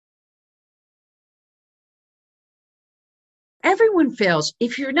Everyone fails.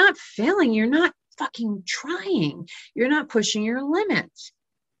 If you're not failing, you're not fucking trying. You're not pushing your limits.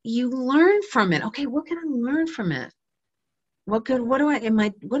 You learn from it. Okay, what can I learn from it? What am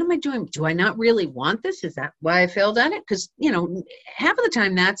I doing? Do I not really want this? Is that why I failed at it? Because, half of the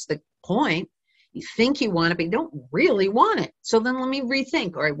time that's the point. You think you want it, but you don't really want it. So then let me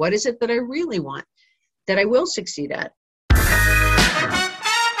rethink. All right, what is it that I really want that I will succeed at?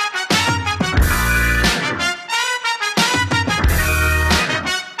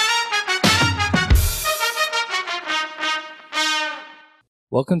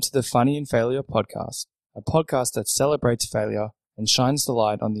 Welcome to the Funny in Failure podcast, a podcast that celebrates failure and shines the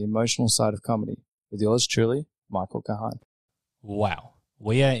light on the emotional side of comedy, with yours truly, Michael Kahan. Wow,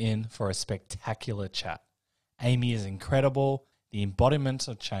 we are in for a spectacular chat. Amy is incredible, the embodiment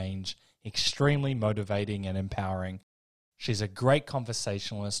of change, extremely motivating and empowering. She's a great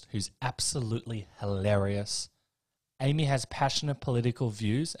conversationalist who's absolutely hilarious. Amy has passionate political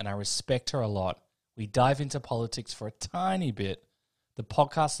views and I respect her a lot. We dive into politics for a tiny bit. The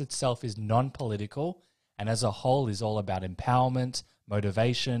podcast itself is non-political and as a whole is all about empowerment,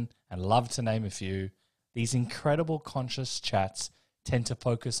 motivation, and love, to name a few. These incredible conscious chats tend to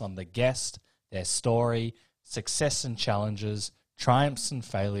focus on the guest, their story, success and challenges, triumphs and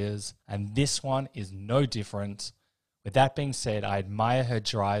failures, and this one is no different. With that being said, I admire her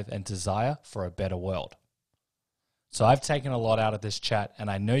drive and desire for a better world. So I've taken a lot out of this chat and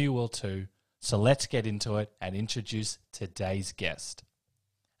I know you will too. So let's get into it and introduce today's guest.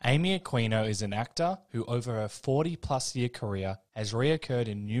 Amy Aquino is an actor who over her 40-plus year career has reoccurred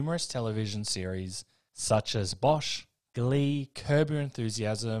in numerous television series such as Bosch, Glee, Curb Your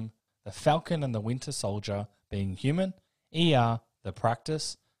Enthusiasm, The Falcon and the Winter Soldier, Being Human, ER, The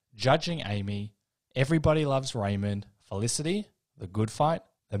Practice, Judging Amy, Everybody Loves Raymond, Felicity, The Good Fight,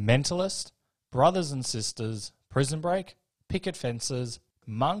 The Mentalist, Brothers and Sisters, Prison Break, Picket Fences,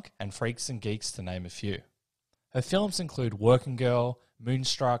 Monk, and Freaks and Geeks, to name a few. Her films include Working Girl,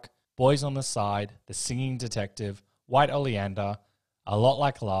 Moonstruck, Boys on the Side, The Singing Detective, White Oleander, A Lot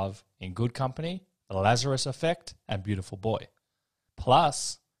Like Love, In Good Company, The Lazarus Effect, and Beautiful Boy.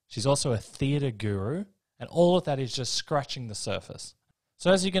 Plus, she's also a theatre guru, and all of that is just scratching the surface.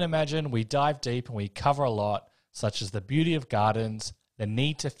 So as you can imagine, we dive deep and we cover a lot, such as the beauty of gardens, the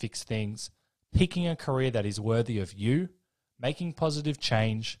need to fix things, picking a career that is worthy of you, making positive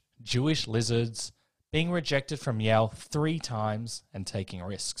change, Jewish lizards, being rejected from Yale 3 times, and taking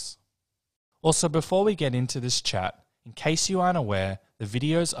risks. Also, before we get into this chat, in case you aren't aware, the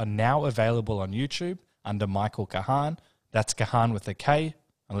videos are now available on YouTube under Michael Kahan. That's Kahan with a K,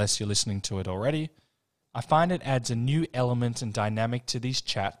 unless you're listening to it already. I find it adds a new element and dynamic to these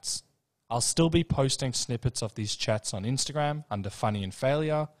chats. I'll still be posting snippets of these chats on Instagram under Funny and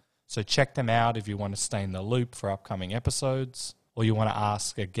Failure, so check them out if you want to stay in the loop for upcoming episodes, or you want to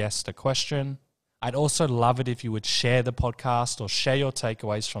ask a guest a question. I'd also love it if you would share the podcast or share your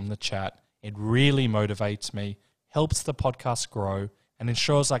takeaways from the chat. It really motivates me, helps the podcast grow, and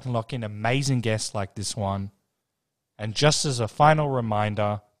ensures I can lock in amazing guests like this one. And just as a final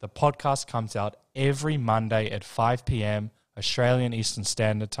reminder, the podcast comes out every Monday at 5 p.m. Australian Eastern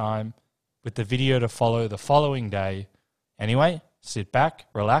Standard Time, with the video to follow the following day. Anyway, sit back,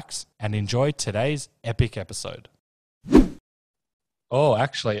 relax, and enjoy today's epic episode. Oh,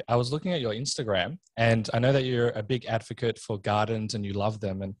 actually, I was looking at your Instagram, and I know that you're a big advocate for gardens and you love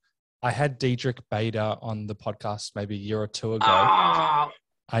them. And I had Diedrich Bader on the podcast maybe a year or two ago. Oh.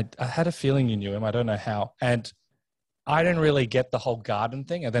 I had a feeling you knew him. I don't know how. And I didn't really get the whole garden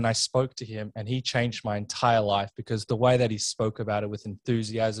thing. And then I spoke to him, and he changed my entire life because the way that he spoke about it with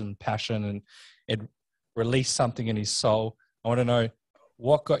enthusiasm, passion, and it released something in his soul. I want to know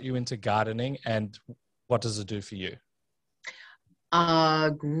what got you into gardening and what does it do for you?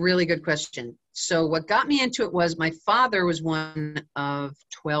 Really good question. So what got me into it was my father was one of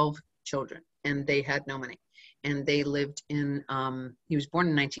 12 children and they had no money. And they lived in, he was born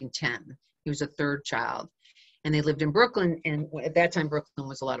in 1910. He was a third child. And they lived in Brooklyn. And at that time, Brooklyn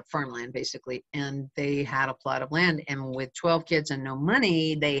was a lot of farmland, basically. And they had a plot of land. And with 12 kids and no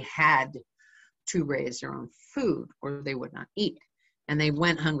money, they had to raise their own food or they would not eat. And they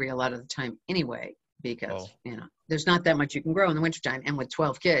went hungry a lot of the time anyway, because, there's not that much you can grow in the wintertime. And with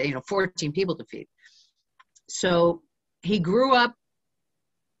 12 kids, 14 people to feed. So he grew up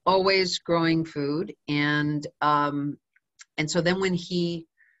always growing food. And so then when he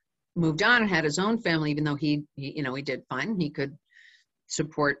moved on and had his own family, even though he did fine, he could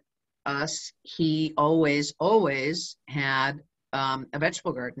support us. He always had a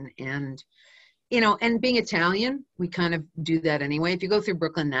vegetable garden. And, and being Italian, we kind of do that anyway. If you go through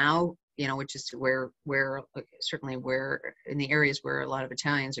Brooklyn now, which is where certainly where in the areas where a lot of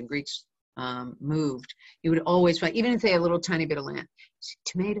Italians and Greeks moved, you would always find, even if they had a little tiny bit of land,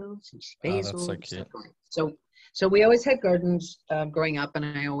 tomatoes and basil. Oh, that's so cute. So we always had gardens growing up, and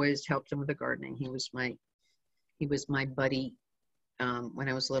I always helped him with the gardening. He was my buddy when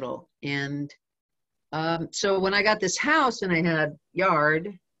I was little. And so when I got this house and I had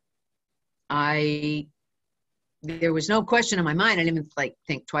yard, there was no question in my mind. I didn't even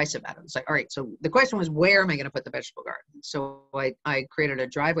think twice about it. It was like, all right, so the question was, where am I going to put the vegetable garden? So I created a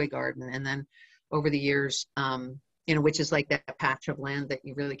driveway garden, and then over the years, which is like that patch of land that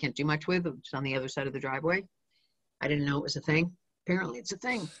you really can't do much with, which is on the other side of the driveway. I didn't know it was a thing. Apparently it's a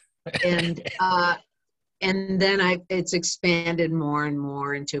thing. And then it's expanded more and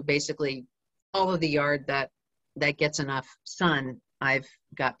more into basically all of the yard that gets enough sun. I've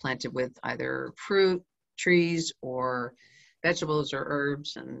got planted with either fruit trees or vegetables or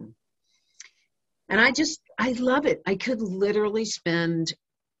herbs, and I love it. I could literally spend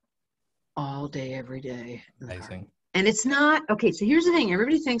all day, every day. Amazing. And it's not, okay, so here's the thing.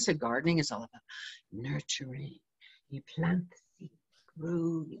 Everybody thinks that gardening is all about nurturing. You plant the seed,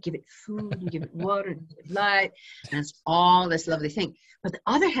 grow, you give it food, you give it water, you give it light, and it's all this lovely thing. But the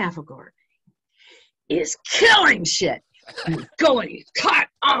other half of gardening is killing shit. You go and you cut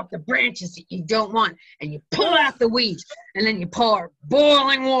off the branches that you don't want, and you pull out the weeds, and then you pour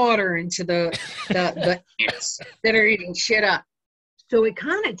boiling water into the ants that are eating shit up. So it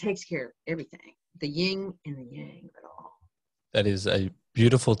kind of takes care of everything, the yin and the yang of it all. That is a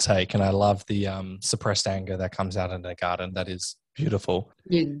beautiful take, and I love the suppressed anger that comes out in the garden. That is beautiful.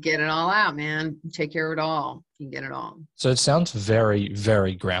 You get it all out, man. You take care of it all. You get it all. So it sounds very,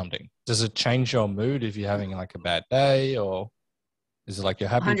 very grounding. Does it change your mood if you're having like a bad day, or is it like your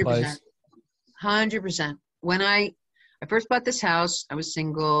happy 100%. place? 100%. When I first bought this house, I was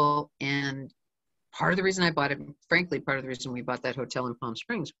single, and part of the reason I bought it, frankly, part of the reason we bought that hotel in Palm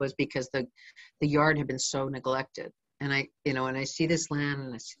Springs was because the yard had been so neglected. And I see this land,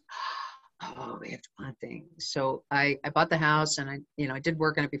 and I see, oh, we have to plant things. So I bought the house, and I did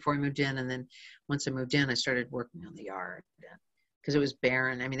work on it before I moved in. And then once I moved in, I started working on the yard because it was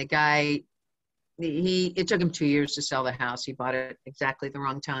barren. I mean, the guy, it took him 2 years to sell the house. He bought it exactly the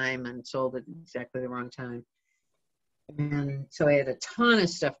wrong time and sold it exactly the wrong time. And so I had a ton of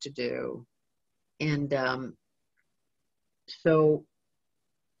stuff to do. And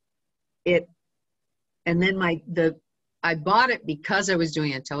I bought it because I was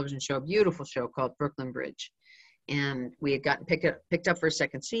doing a television show, a beautiful show called Brooklyn Bridge. And we had gotten picked up for a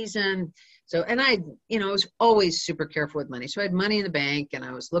second season. So, and I was always super careful with money. So I had money in the bank, and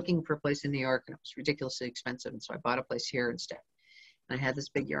I was looking for a place in New York, and it was ridiculously expensive. And so I bought a place here instead. And I had this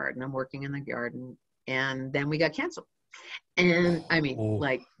big yard, and I'm working in the yard, and then we got canceled. And I mean,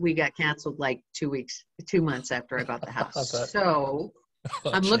 we got canceled like 2 months after I bought the house. So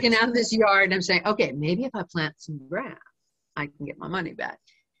I'm looking out this yard, and I'm saying, okay, maybe if I plant some grass, I can get my money back.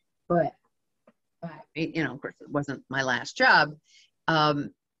 But of course, it wasn't my last job.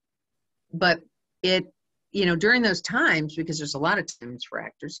 But during those times, because there's a lot of times for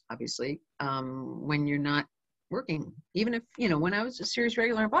actors, obviously, when you're not working, even if, when I was a series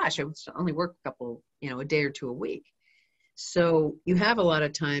regular in Bosch, I would only work a day or two a week. So you have a lot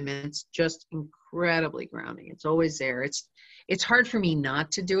of time, and it's just incredibly grounding. It's always there. It's hard for me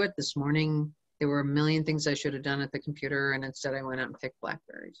not to do it. This morning, there were a million things I should have done at the computer, and instead I went out and picked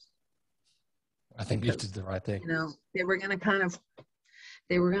blackberries. I think you did the right thing. They were going to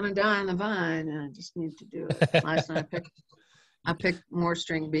die on the vine, and I just need to do it. Last night I picked more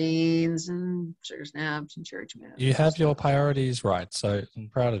string beans and sugar snaps and cherry tomatoes. You have your priorities right, so I'm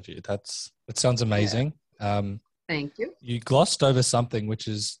proud of you. That sounds amazing. Yeah. Thank you. You glossed over something which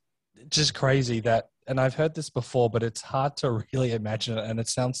is just crazy and I've heard this before, but it's hard to really imagine it, and it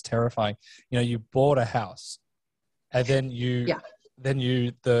sounds terrifying. You bought a house, and then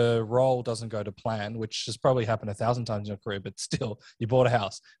the role doesn't go to plan, which has probably happened 1,000 times in your career, but still, you bought a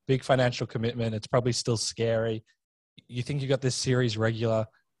house, big financial commitment. It's probably still scary. You think you got this series regular.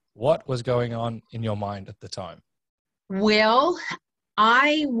 What was going on in your mind at the time? Well,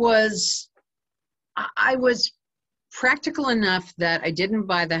 I was practical enough that I didn't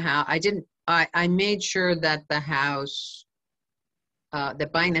buy the house. I made sure that the house,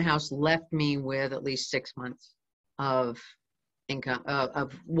 that buying the house left me with at least 6 months of income,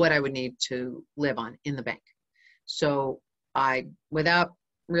 of what I would need to live on in the bank. So without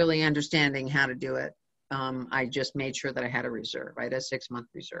really understanding how to do it, I just made sure that I had a reserve. I had a 6-month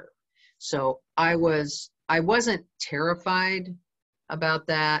reserve. So I wasn't terrified about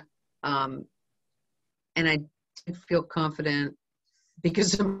that. And I did feel confident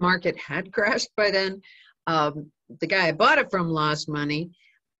because the market had crashed by then. The guy I bought it from lost money,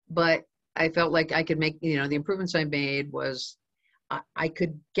 but I felt like I could make, the improvements I made was I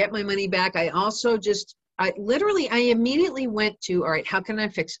could get my money back. I also I immediately went to, all right, how can I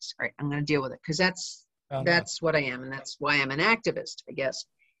fix this? All right, I'm going to deal with it, because that's what I am, and that's why I'm an activist, I guess.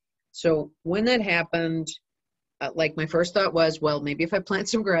 So when that happened, like my first thought was, well, maybe if I plant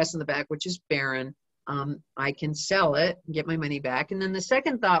some grass in the back, which is barren, I can sell it and get my money back. And then the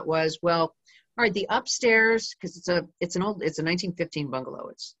second thought was, well, all right, the upstairs, because it's a 1915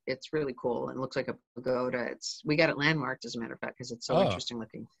 bungalow. It's really cool and looks like a pagoda. We got it landmarked, as a matter of fact, because it's so interesting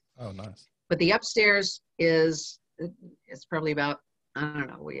looking. Oh, nice. But the upstairs it's probably about, I don't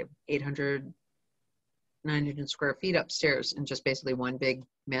know, we have 800, 900 square feet upstairs, and just basically one big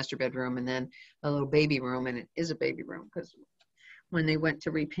master bedroom and then a little baby room. And it is a baby room because when they went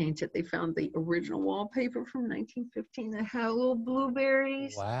to repaint it, they found the original wallpaper from 1915 that had little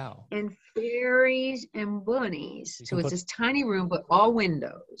blueberries and fairies and bunnies. So it's this tiny room, but all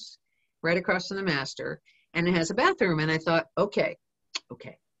windows right across from the master. And it has a bathroom. And I thought, okay,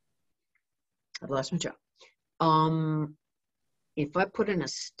 I've lost my job. If I put in a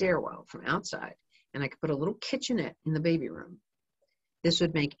stairwell from outside and I could put a little kitchenette in the baby room, this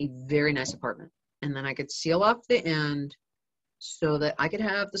would make a very nice apartment. And then I could seal off the end so that I could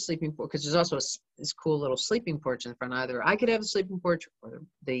have the sleeping porch, because there's also this cool little sleeping porch in the front. Either I could have the sleeping porch or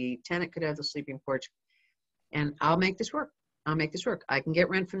the tenant could have the sleeping porch, and I'll make this work. I can get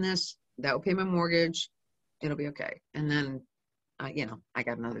rent from this. That will pay my mortgage. It'll be okay. And then, I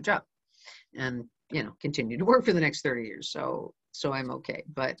got another job and, continue to work for the next 30 years. So I'm okay.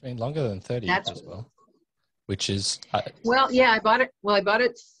 But I mean, longer than 30 as well. Which is well, yeah, I bought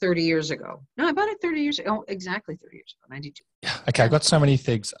it 30 years ago. No, I bought it 30 years ago. Oh, exactly 30 years ago, 92. Okay, I got so many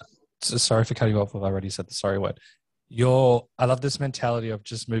things. Sorry for cutting you off if I already said the sorry word. I love this mentality of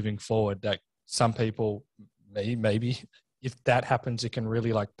just moving forward. That some people, maybe if that happens, it can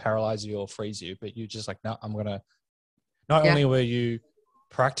really like paralyze you or freeze you. But you just like, no, I'm gonna. Not only were you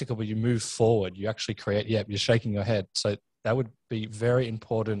practical, but you move forward. You actually create. Yeah, you're shaking your head. So that would be very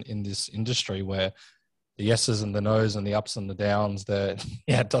important in this industry where the yeses and the nos and the ups and the downs,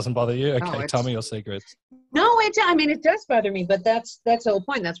 it doesn't bother you. Okay, tell me your secrets. No, it does bother me, but that's the whole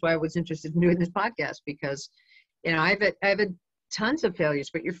point. That's why I was interested in doing this podcast, because, I've had tons of failures,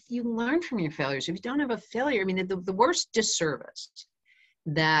 but you learn from your failures. If you don't have a failure, the worst disservice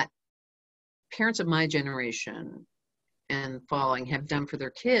that parents of my generation and following have done for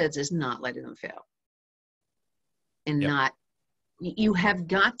their kids is not letting them fail. And you have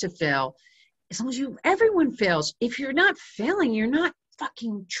got to fail. As long as everyone fails. If you're not failing, you're not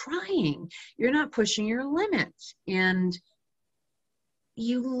fucking trying. You're not pushing your limits. And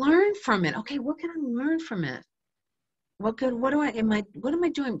you learn from it. Okay, what can I learn from it? What am I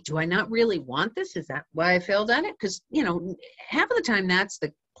doing? Do I not really want this? Is that why I failed at it? Because, half of the time that's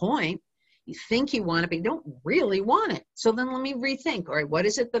the point. You think you want it, but you don't really want it. So then let me rethink. All right, what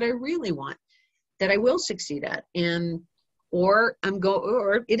is it that I really want that I will succeed at? Or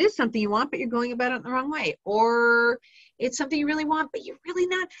it is something you want, but you're going about it in the wrong way. Or it's something you really want, but you're really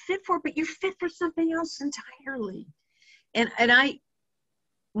not fit for, but you're fit for something else entirely. And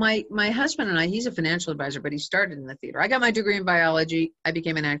my husband and I, he's a financial advisor, but he started in the theater. I got my degree in biology. I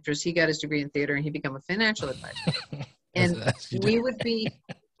became an actress. He got his degree in theater, and he became a financial advisor. And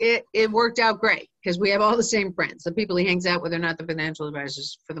it worked out great because we have all the same friends. The people he hangs out with are not the financial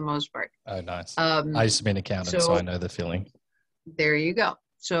advisors for the most part. Oh, nice. I used to be an accountant, so I know the feeling. There you go.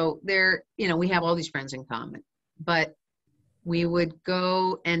 So we have all these friends in common, but we would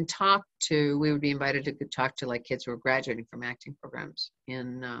go and we would be invited to talk to like kids who were graduating from acting programs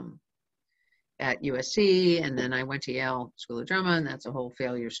at USC. And then I went to Yale School of Drama, and that's a whole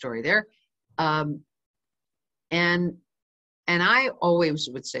failure story there. And I always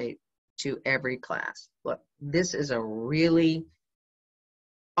would say to every class, look, this is a really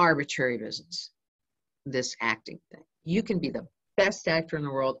arbitrary business, this acting thing. You can be the best actor in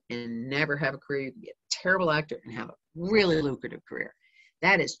the world and never have a career. You can be a terrible actor and have a really lucrative career.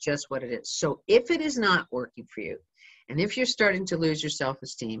 That is just what it is. So if it is not working for you, and if you're starting to lose your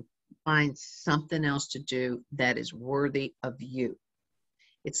self-esteem, find something else to do that is worthy of you.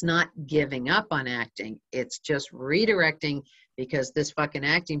 It's not giving up on acting. It's just redirecting because this fucking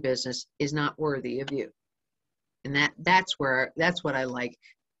acting business is not worthy of you. And that's what I like.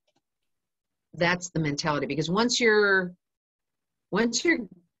 That's the mentality, because once you're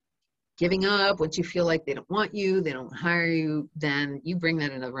giving up, once you feel like they don't want you, they don't hire you, then you bring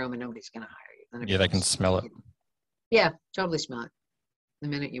that in the room and nobody's going to hire you. Yeah, they can smell it. Yeah, totally smell it the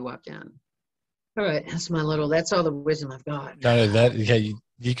minute you walk down. All right, that's all the wisdom I've got. No,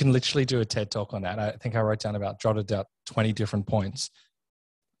 you can literally do a TED talk on that. I think I jotted down 20 different points.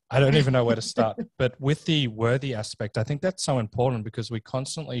 I don't even know where to start. But with the worthy aspect, I think that's so important because we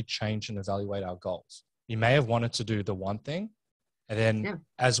constantly change and evaluate our goals. You may have wanted to do the one thing, and then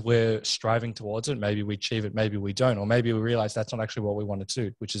as we're striving towards it, maybe we achieve it, maybe we don't, or maybe we realize that's not actually what we want to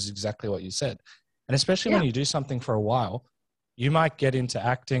do, which is exactly what you said. And especially when you do something for a while, you might get into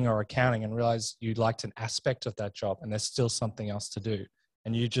acting or accounting and realize you liked an aspect of that job and there's still something else to do.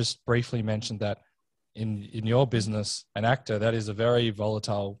 And you just briefly mentioned that in your business, an actor, that is a very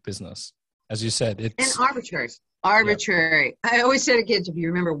volatile business. As you said, it's... And arbitrary. Yep. I always say to kids, if you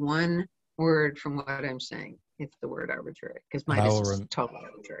remember one word from what I'm saying, it's the word arbitrary, because my business is totally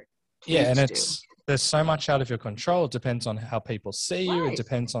arbitrary. And there's so much out of your control. It depends on how people see you. It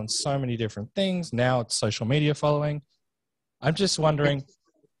depends on so many different things. Now it's social media following. I'm just wondering,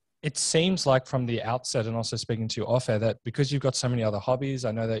 it seems like from the outset, and also speaking to you off air, that because you've got so many other hobbies,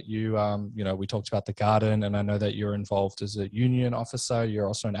 I know that you, we talked about the garden, and I know that you're involved as a union officer. You're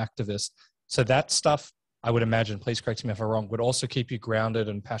also an activist. So that stuff, I would imagine, please correct me if I'm wrong, would also keep you grounded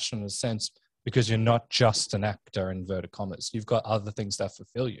and passionate in a sense, because you're not just an actor, in inverted commas. You've got other things that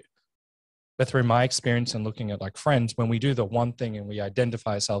fulfill you. But through my experience and looking at like friends, when we do the one thing and we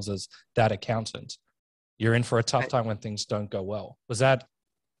identify ourselves as that accountant, you're in for a tough time when things don't go well.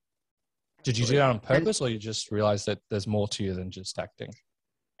 Did you do that on purpose, or you just realized that there's more to you than just acting?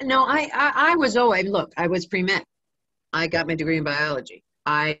 No, I was I was pre-med. I got my degree in biology.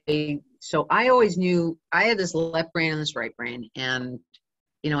 So I always knew I had this left brain and this right brain. And,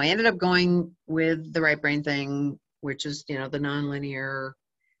 I ended up going with the right brain thing, which is, the nonlinear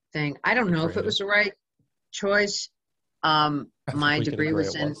thing. I don't know if it was the right choice. My degree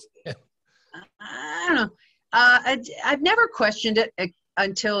was in... I don't know. I've never questioned it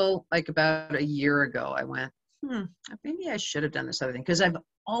until like about a year ago. I went, maybe I should have done this other thing, because I've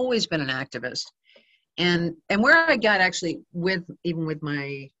always been an activist. And where I got actually even with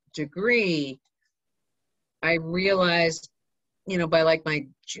my degree, I realized, by like my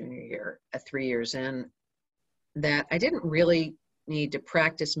junior year, 3 years in, that I didn't really need to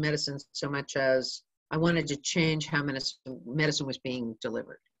practice medicine so much as I wanted to change how medicine was being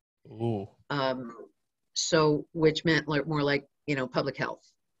delivered. Ooh. So, which meant more like, public health.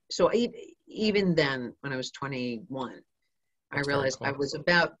 So even then, when I was 21, I realized I was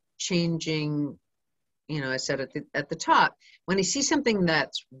about changing. I said at the top, when I see something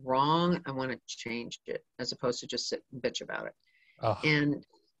that's wrong, I want to change it, as opposed to just sit and bitch about it. Oh, and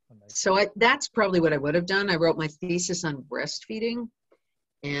so that's probably what I would have done. I wrote my thesis on breastfeeding,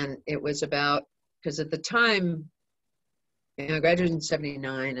 and it was about, because at the time, I graduated in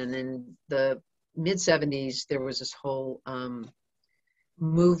 79, and in the mid 70s, there was this whole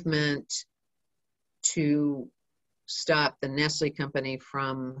movement to stop the Nestle company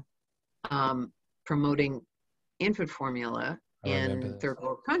from promoting infant formula in third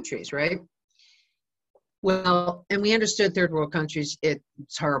world countries, right? Well, and we understood third world countries,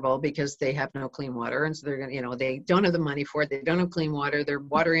 it's horrible because they have no clean water. And so they're going to, they don't have the money for it. They don't have clean water. They're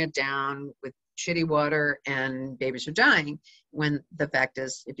watering it down with shitty water, and babies are dying, when the fact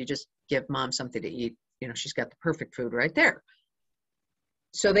is, if you just give mom something to eat, she's got the perfect food right there.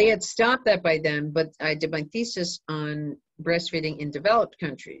 So they had stopped that by then, but I did my thesis on breastfeeding in developed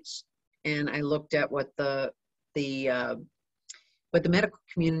countries. And I looked at what the medical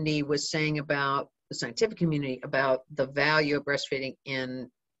community was saying about the scientific community about the value of breastfeeding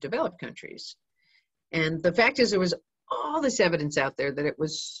in developed countries. And the fact is, there was all this evidence out there that it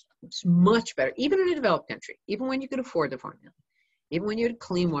was much better, even in a developed country, even when you could afford the formula, even when you had a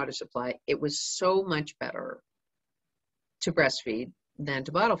clean water supply, it was so much better to breastfeed than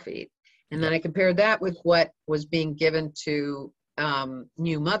to bottle feed. And then I compared that with what was being given to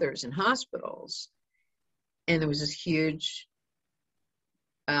new mothers in hospitals, and there was this huge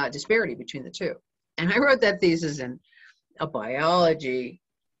disparity between the two. And I wrote that thesis in biology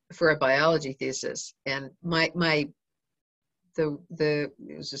thesis, and it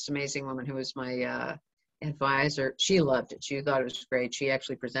was this amazing woman who was my advisor. She loved it. She thought it was great. She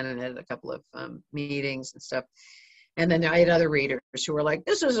actually presented it at a couple of meetings and stuff. And then I had other readers who were like,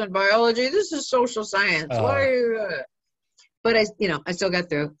 "This isn't biology. This is social science. Why are you?" But I still got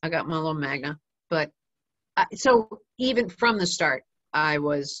through. I got my little magna. But so even from the start, it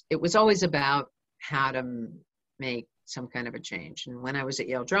was always about how to make some kind of a change. And when I was at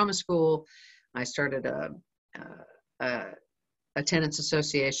Yale Drama School, I started a tenants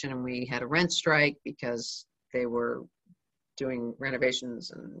association, and we had a rent strike because they were doing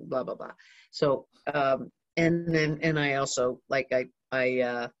renovations and blah blah blah. So and I also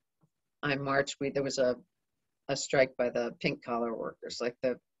I I marched. There was a strike by the pink collar workers, like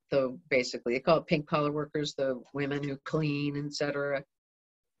the basically they call it pink collar workers, the women who clean, etc.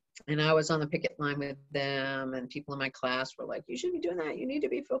 And I was on the picket line with them, and people in my class were like, "You should be doing that. You need to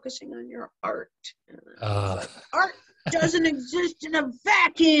be focusing on your art." And I was like, "Art doesn't exist in a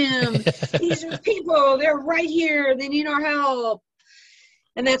vacuum. These are people. They're right here. They need our help."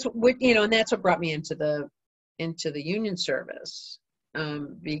 And that's what and that's what brought me into the union service.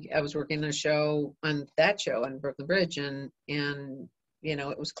 I was working on that show on Brooklyn Bridge, and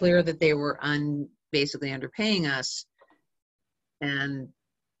it was clear that they were basically underpaying us, and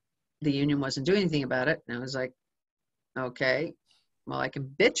the union wasn't doing anything about it. And I was like, okay, well, I can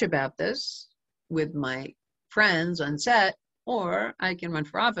bitch about this with my friends on set, or I can run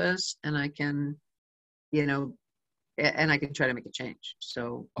for office, and I can, and I can try to make a change.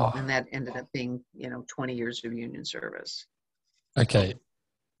 So, and that ended up being, 20 years of union service. Okay.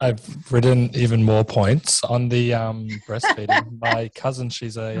 I've written even more points on the breastfeeding. My cousin,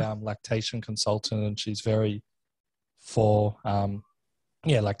 she's a lactation consultant, and she's very for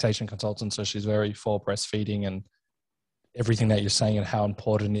lactation consultant. So she's very for breastfeeding and everything that you're saying and how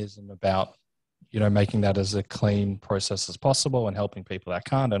important it is, and about making that as a clean process as possible and helping people that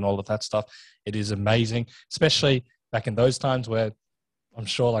can't and all of that stuff. It is amazing, especially back in those times where I'm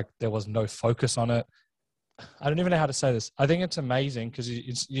sure like there was no focus on it. I don't even know how to say this. I think it's amazing because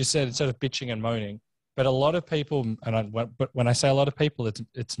you said instead of bitching and moaning, but a lot of people, but when I say a lot of people,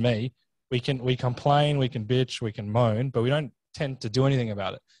 it's me. We complain, we can bitch, we can moan, but we don't tend to do anything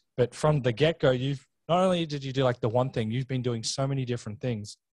about it. But from the get-go, you've not only did you do like the one thing, you've been doing so many different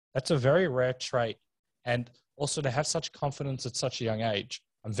things. That's a very rare trait, and also to have such confidence at such a young age.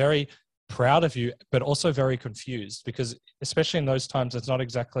 I'm very proud of you, but also very confused because especially in those times, it's not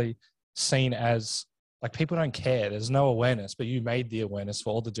exactly seen as like people don't care. There's no awareness, but you made the awareness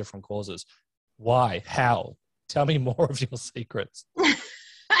for all the different causes. Why? How? Tell me more of your secrets.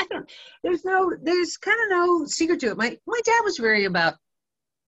 There's kind of no secret to it. My dad was very about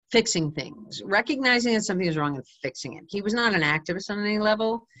fixing things, recognizing that something was wrong and fixing it. He was not an activist on any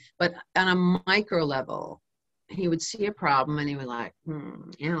level, but on a micro level, he would see a problem and he would like,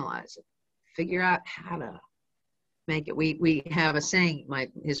 analyze it, figure out how to make it. We have a saying,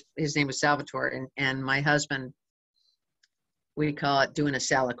 his name was Salvatore, and my husband, we call it doing a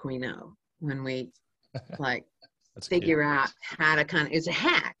Aquino when we like figure out how to it's a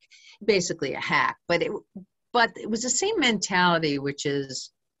hack, basically a hack, but it was the same mentality, which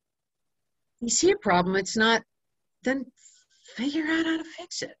is you see a problem, it's not, then figure out how to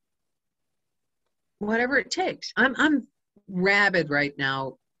fix it, whatever it takes. I'm rabid right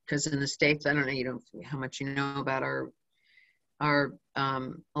now because in the States, I don't know, how much you know about our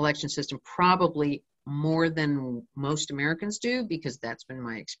election system, probably more than most Americans do, because that's been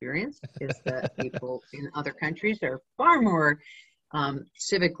my experience, is that people in other countries are far more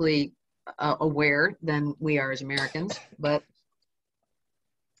civically aware than we are as Americans. But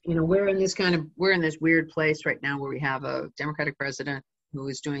we're in this weird place right now where we have a Democratic president who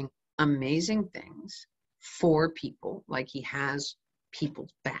is doing amazing things for people, like he has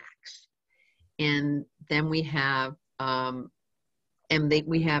people's backs. And then we have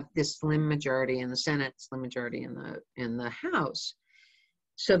we have this slim majority in the Senate, slim majority in the House.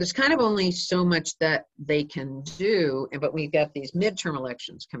 So there's kind of only so much that they can do, but we've got these midterm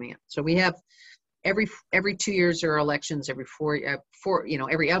elections coming up. So we have every 2 years there are elections, every four,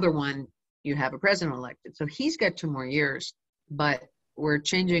 every other one you have a president elected. So he's got 2 more years, but we're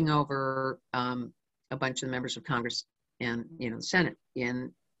changing over a bunch of the members of Congress and the Senate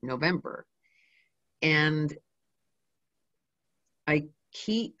in November. And I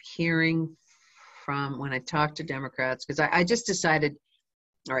keep hearing from when I talk to Democrats, because I just decided,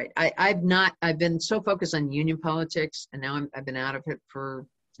 all right, I've been so focused on union politics, and now I've been out of it for,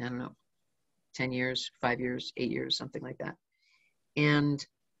 I don't know, 10 years, 5 years, 8 years, something like that. And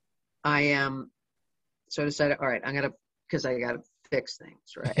I am, so I decided, all right, because I got to fix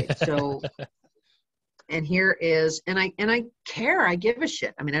things, right? So, and here is, and I care, I give a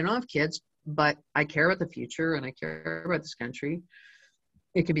shit. I mean, I don't have kids, but I care about the future and I care about this country.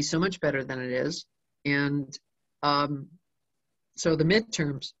 It could be so much better than it is. And so the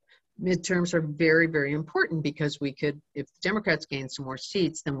midterms are very, very important, because we could, if the Democrats gain some more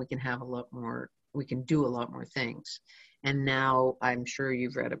seats, then we can have we can do a lot more things. And now I'm sure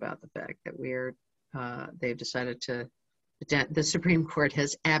you've read about the fact that they've decided the Supreme Court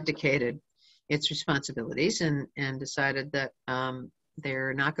has abdicated its responsibilities and decided that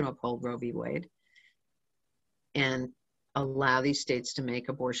they're not going to uphold Roe v. Wade and allow these states to make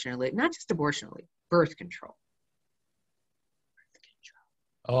abortion illegal, not just abortion illegal, birth control.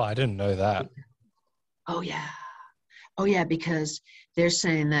 Oh, I didn't know that. Oh yeah, because they're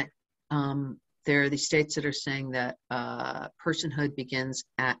saying that there are these states that are saying that personhood begins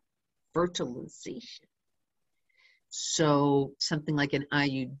at fertilization. So something like an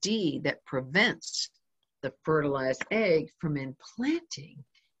IUD that prevents the fertilized egg from implanting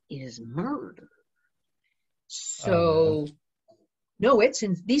is murder. So no,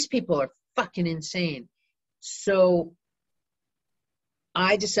 these people are fucking insane. So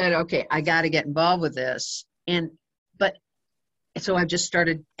I decided, okay, I got to get involved with this. So I've just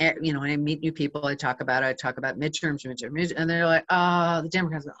started, when I meet new people, I talk about midterms, and they're like, the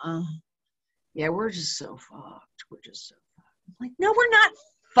Democrats, yeah, we're just so fucked. I'm like, no, we're not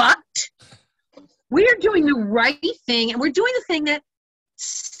fucked. We are doing the right thing, and we're doing the thing that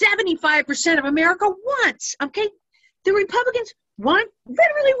 75% of America wants, okay? The Republicans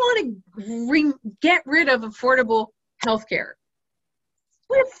literally want to get rid of affordable health care.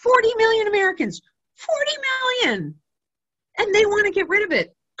 We have 40 million Americans, 40 million, and they want to get rid of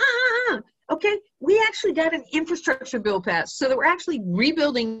it. Okay, we actually got an infrastructure bill passed so that we're actually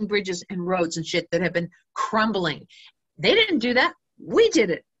rebuilding bridges and roads and shit that have been crumbling. They didn't do that. We did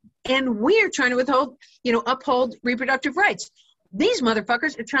it. And we are trying to uphold reproductive rights. These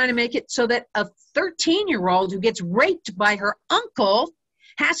motherfuckers are trying to make it so that a 13-year-old who gets raped by her uncle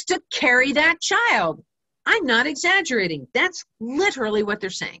has to carry that child. I'm not exaggerating. That's literally what they're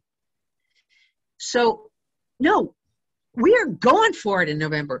saying. So, no, we are going for it in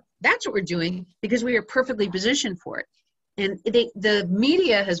November. That's what we're doing because we are perfectly positioned for it. And the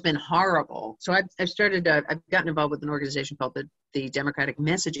media has been horrible. So I've gotten involved with an organization called the Democratic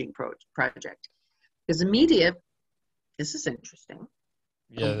Messaging Project. Because the media, this is interesting.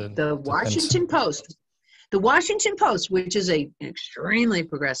 Yeah. The Washington Post, which is an extremely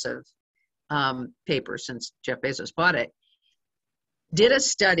progressive paper since Jeff Bezos bought it, did a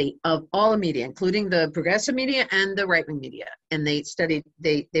study of all the media, including the progressive media and the right-wing media. And they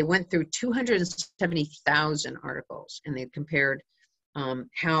went through 270,000 articles, and they compared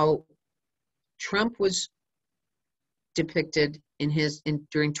how Trump was depicted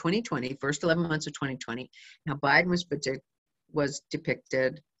during 2020, first 11 months of 2020, how Biden was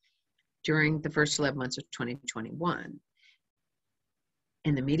depicted during the first 11 months of 2021.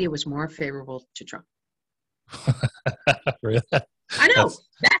 And the media was more favorable to Trump. Really? I know.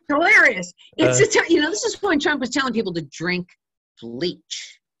 That's hilarious. This is when Trump was telling people to drink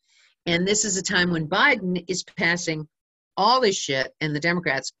bleach. And this is a time when Biden is passing all this shit, and the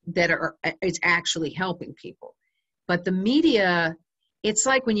Democrats it's actually helping people. But the media, it's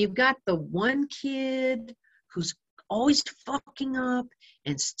like when you've got the one kid who's always fucking up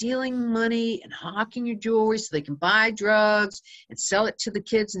and stealing money and hawking your jewelry so they can buy drugs and sell it to the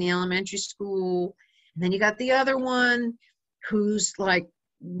kids in the elementary school. And then you got the other one who's like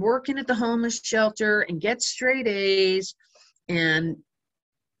working at the homeless shelter and gets straight A's, and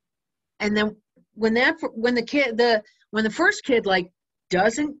then when the first kid like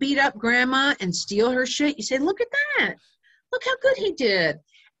doesn't beat up grandma and steal her shit, you say, look at that, look how good he did.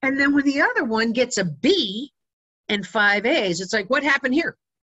 And then when the other one gets a B and 5 A's, it's like, what happened here?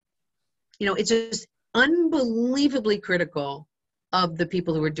 It's just unbelievably critical of the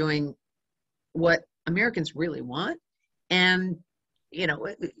people who are doing what Americans really want. And,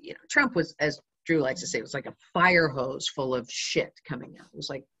 Trump was, as Drew likes to say, it was like a fire hose full of shit coming out. It was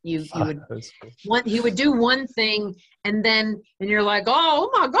like he would do one thing, and you're like, oh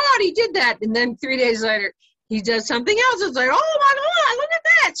my God, he did that. And then 3 days later, he does something else. It's like, oh my God, look at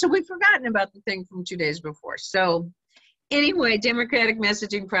that. So we've forgotten about the thing from 2 days before. So anyway, Democratic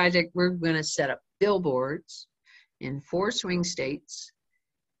Messaging Project, we're going to set up billboards in 4 swing states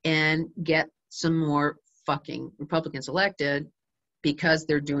and get some more fucking Republicans elected because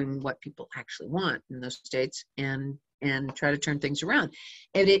they're doing what people actually want in those states, and try to turn things around.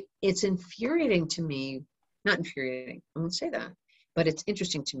 And it's infuriating to me, not infuriating, I won't say that, but it's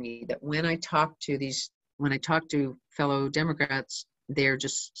interesting to me that when I talk to fellow Democrats, they're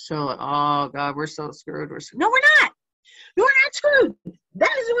just so, oh God, we're so screwed. No, we're not. No, we're not screwed.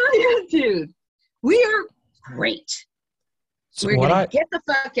 That is my attitude. We are great. So we're going to get the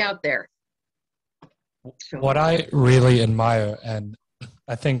fuck out there. What I really admire, and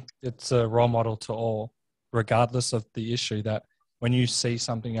I think it's a role model to all, regardless of the issue, that when you see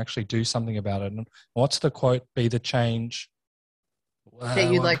something, actually do something about it. And what's the quote? Be the change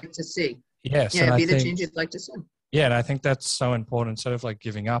that you'd like to see. Yes. Yeah, be the change you'd like to see. Yeah, and I think that's so important, instead of like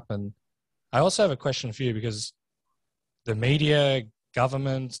giving up. And I also have a question for you, because the media,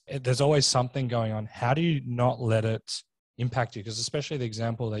 government, there's always something going on. How do you not let it impact you? Because especially the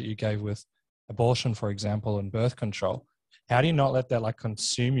example that you gave with abortion, for example, and birth control, how do you not let that like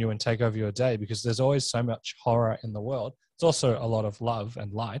consume you and take over your day? Because there's always so much horror in the world. It's also a lot of love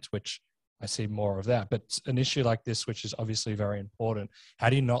and light, which I see more of that. But an issue like this, which is obviously very important, how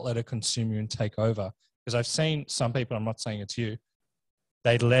do you not let it consume you and take over? Because I've seen some people, I'm not saying it's you,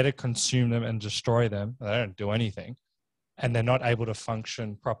 they let it consume them and destroy them. They don't do anything. And they're not able to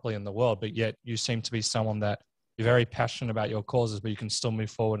function properly in the world. But yet you seem to be someone that you're very passionate about your causes, but you can still move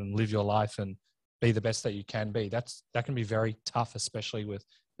forward and live your life and be the best that you can be. That can be very tough, especially with,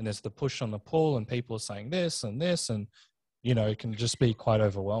 and there's the push on the pull and people are saying this, and, you know, it can just be quite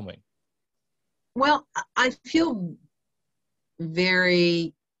overwhelming. Well, I feel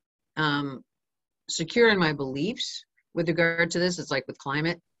very secure in my beliefs with regard to this. It's like with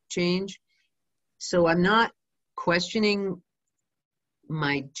climate change. So I'm not questioning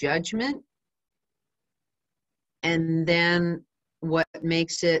my judgment. And then what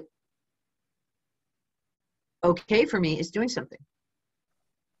makes it okay for me is doing something.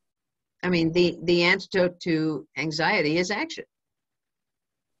 I mean, the antidote to anxiety is action.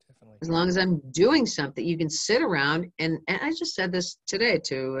 Definitely. As long as I'm doing something, you can sit around, and I just said this today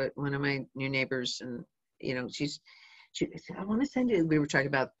to one of my new neighbors, and you know, she said, I want to send you, we were talking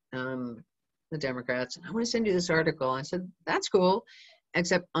about the Democrats, and I want to send you this article. I said, that's cool,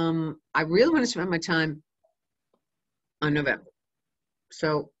 except I really want to spend my time on November.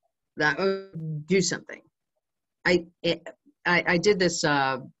 So that would do something. I did this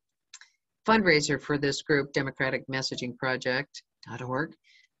fundraiser for this group, Democratic Messaging Project.org,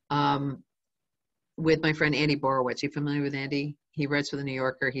 with my friend Andy Borowitz. You familiar with Andy? He writes for the New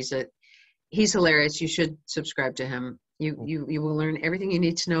Yorker. He's hilarious. You should subscribe to him. You will learn everything you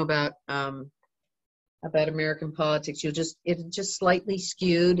need to know about American politics. It's just slightly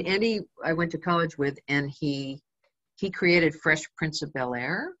skewed. Andy, I went to college with, and he created Fresh Prince of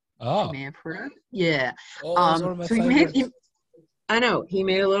Bel-Air. Oh, you may have heard of. Yeah. Oh, one of my favorites. I know he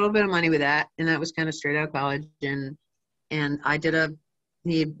made a little bit of money with that, and that was kind of straight out of college. And I did I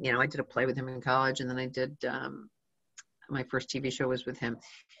did a play with him in college, and then I did my first TV show was with him.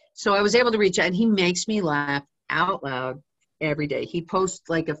 So I was able to reach out, and he makes me laugh out loud every day. He posts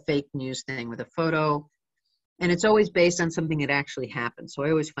like a fake news thing with a photo, and it's always based on something that actually happened. So I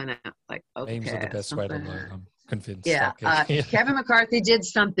always find out, like, okay, memes are the best way to learn. I'm convinced. Yeah, Kevin McCarthy did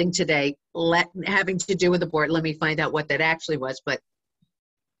something today having to do with the board. Let me find out what that actually was. But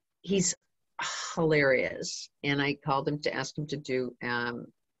he's hilarious, and I called him to ask him to do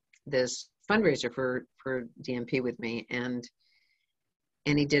this fundraiser for DMP with me, and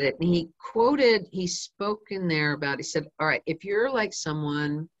he did it. And he spoke in there about, he said, all right, if you're like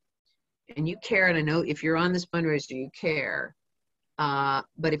someone and you care, and I know if you're on this fundraiser, you care,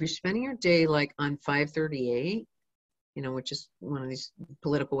 but if you're spending your day like on 538, you know, which is one of these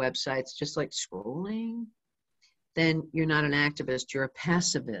political websites, just like scrolling, then you're not an activist, you're a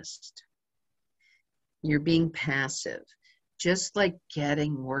passivist. You're being passive. Just like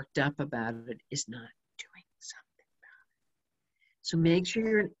getting worked up about it is not doing something about it. So make sure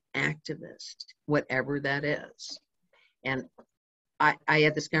you're an activist, whatever that is. And I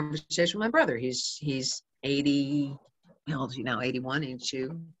had this conversation with my brother. He's 80, how old is he now? 81,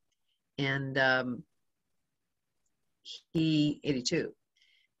 82. And he 82.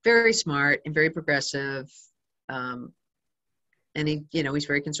 Very smart and very progressive. And he, you know, he's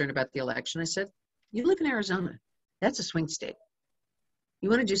very concerned about the election. I said, you live in Arizona. That's a swing state. You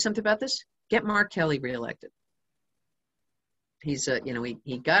want to do something about this? Get Mark Kelly reelected. He's you know,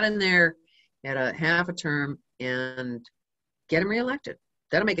 he got in there, had a half a term, and get him reelected.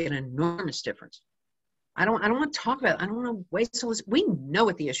 That'll make an enormous difference. I don't want to talk about it. I don't want to waste all this. We know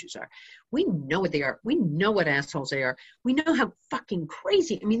what the issues are. We know what they are. We know what assholes they are. We know how fucking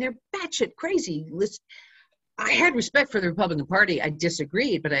crazy. I mean, they're batshit crazy. Listen, I had respect for the Republican Party. I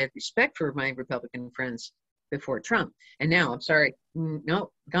disagreed, but I had respect for my Republican friends before Trump. And now, I'm sorry.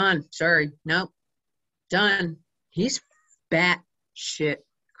 No, gone. Sorry. No, done. He's batshit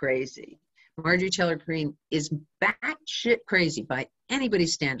crazy. Marjorie Taylor Greene is batshit crazy by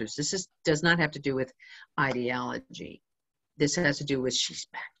anybody's standards. This does not have to do with ideology. This has to do with she's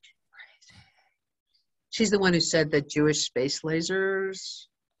batshit crazy. She's the one who said that Jewish space lasers.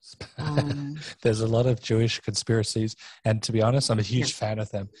 There's a lot of Jewish conspiracies, and to be honest, I'm a huge fan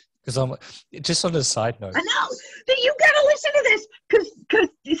of them. Because I'm just on a side note. I know that you got to listen to this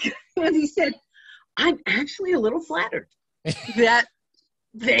because he said, I'm actually a little flattered that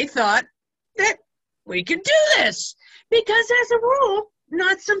they thought that we could do this, because as a rule,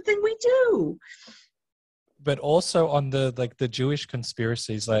 not something we do. But also on the Jewish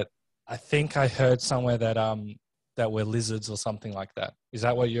conspiracies, that I think I heard somewhere that we're lizards or something like that. Is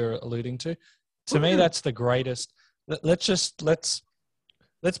that what you're alluding to? To me, that's the greatest. let's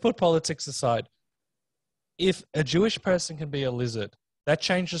put politics aside. If a Jewish person can be a lizard, that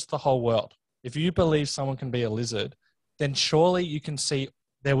changes the whole world. If you believe someone can be a lizard, then surely you can see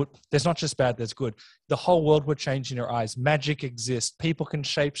there's not just bad, there's good. The whole world would change in your eyes. Magic exists. People can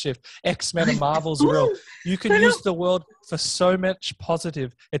shapeshift. X-Men and Marvel's real. You can use the world for so much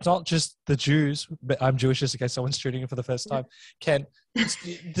positive. It's not just the Jews, but I'm Jewish just in case someone's tuning in for the first time.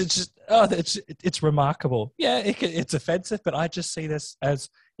 It's remarkable. Yeah, it's offensive, but I just see this as,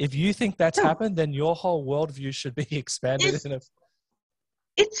 if you think that's happened, then your whole worldview should be expanded.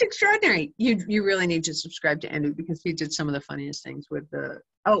 It's extraordinary. You really need to subscribe to Andrew, because he did some of the funniest things with the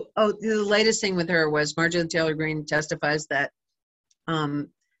latest thing with her was Marjorie Taylor Greene testifies that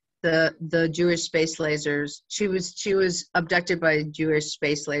the Jewish space lasers, she was abducted by Jewish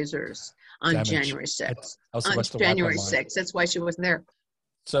space lasers on January 6th. On January 6th. That's why she wasn't there.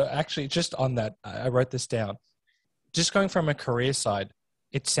 So actually, just on that, I wrote this down. Just going from a career side,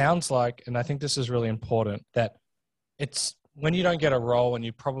 it sounds like, and I think this is really important, that it's when you don't get a role and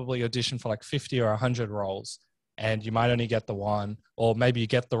you probably audition for like 50 or 100 roles and you might only get the one, or maybe you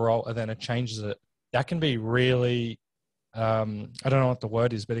get the role and then it changes it. That can be really, I don't know what the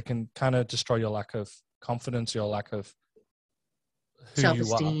word is, but it can kind of destroy your lack of confidence, your lack of who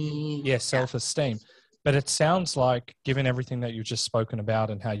self-esteem. you are. Yeah, self-esteem. But it sounds like, given everything that you've just spoken about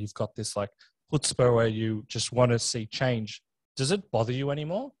and how you've got this like chutzpah where you just want to see change, does it bother you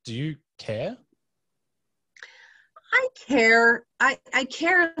anymore? Do you care? I care. I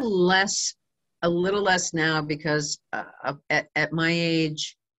care less, a little less now, because at my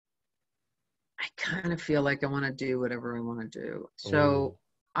age, I kind of feel like I want to do whatever I want to do. So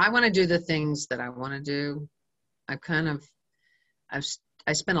I want to do the things that I want to do. I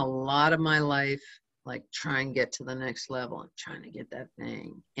spent a lot of my life like trying to get to the next level and trying to get that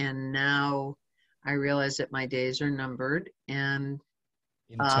thing. And now I realize that my days are numbered. And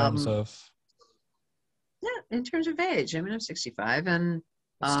in terms of? Yeah, in terms of age. I mean, I'm 65 and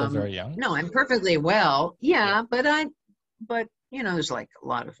still very young. No, I'm perfectly well. Yeah, but you know, there's like a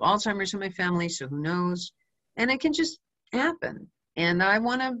lot of Alzheimer's in my family, so who knows? And it can just happen. And I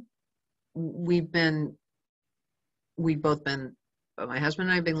want to, we've both been, my husband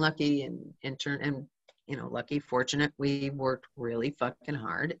and I have been lucky and you know, lucky, fortunate. We worked really fucking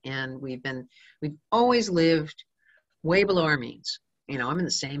hard, and we've always lived way below our means. You know, I'm in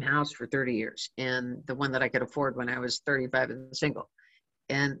the same house for 30 years, and the one that I could afford when I was 35 and single.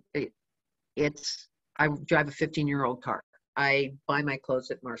 And I drive a 15-year-old car. I buy my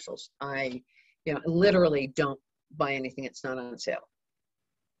clothes at Marshall's. I, you know, literally don't buy anything that's not on sale.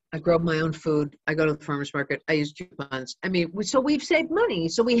 I grow my own food. I go to the farmer's market. I use coupons. I mean, so we've saved money.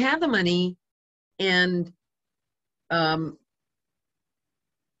 So we have the money, and so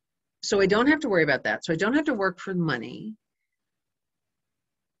I don't have to worry about that. So I don't have to work for money.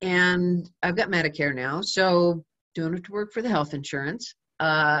 And I've got Medicare now, so don't have to work for the health insurance.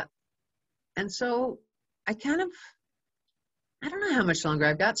 And so I don't know how much longer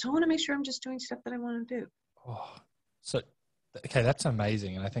I've got, so I want to make sure I'm just doing stuff that I want to do. Oh, so, okay, that's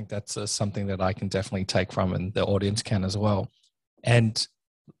amazing. And I think that's something that I can definitely take from, and the audience can as well. And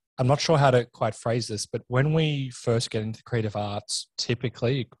I'm not sure how to quite phrase this, but when we first get into creative arts,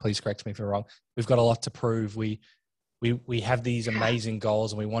 typically, please correct me if I'm wrong, we've got a lot to prove. We have these amazing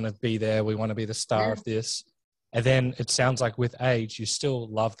goals and we want to be there. We want to be the star of this. And then it sounds like with age, you still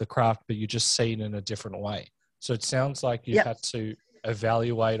love the craft, but you just see it in a different way. So it sounds like you've had to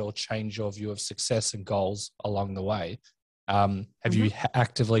evaluate or change your view of success and goals along the way. Have you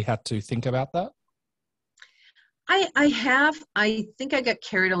actively had to think about that? I have. I think I got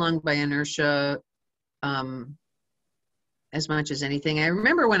carried along by inertia as much as anything. I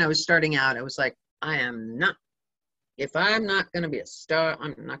remember when I was starting out, I was like, if I'm not going to be a star,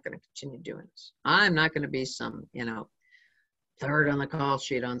 I'm not going to continue doing this. I'm not going to be some, you know, third on the call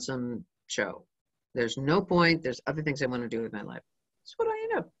sheet on some show. There's no point. There's other things I want to do with my life. That's what I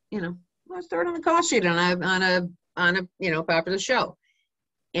end up, you know. I was third on the call sheet on a you know, popular show,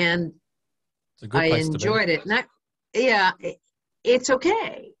 and I enjoyed it. And it's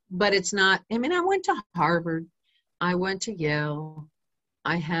okay, but it's not. I mean, I went to Harvard, I went to Yale,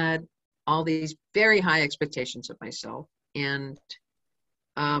 I had all these very high expectations of myself, and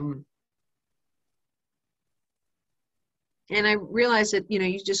I realized that, you know,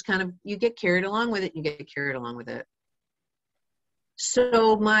 you just kind of, you get carried along with it.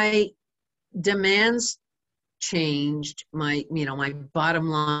 So my demands changed. My bottom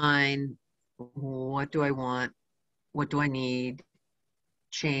line, what do I want? What do I need?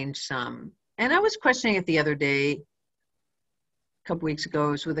 Changed some. And I was questioning it the other day. couple weeks ago,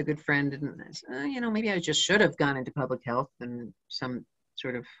 I was with a good friend, and I said, maybe I just should have gone into public health and some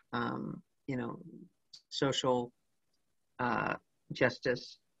sort of, social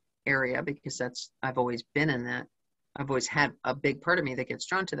justice area, because I've always been in that. I've always had a big part of me that gets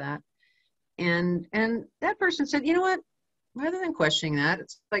drawn to that. And that person said, you know what, rather than questioning that,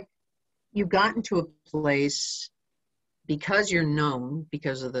 it's like, you've gotten to a place because you're known,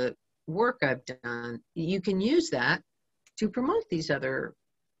 because of the work I've done, you can use that to promote these other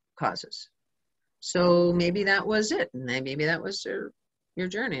causes. So maybe that was it. And maybe that was your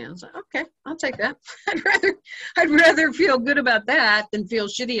journey. I was like, okay, I'll take that. I'd rather feel good about that than feel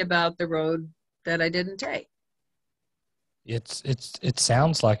shitty about the road that I didn't take. It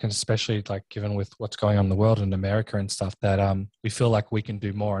sounds like, and especially like given with what's going on in the world and America and stuff, that we feel like we can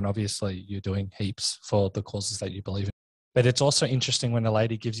do more. And obviously you're doing heaps for the causes that you believe in. But it's also interesting when a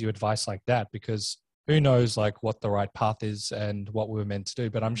lady gives you advice like that, because who knows like what the right path is and what we were meant to do.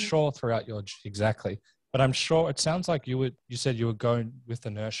 But I'm sure throughout but I'm sure it sounds like you said you were going with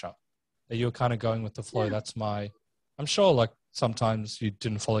inertia, that you were kind of going with the flow. Yeah. I'm sure like sometimes you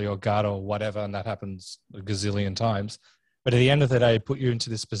didn't follow your gut or whatever, and that happens a gazillion times. But at the end of the day, it put you into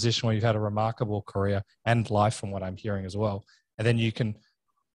this position where you've had a remarkable career and life, from what I'm hearing as well. And then you can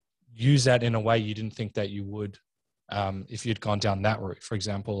use that in a way you didn't think that you would if you'd gone down that route, for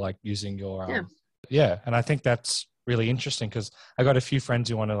example, like using your, And I think that's really interesting, because I got a few friends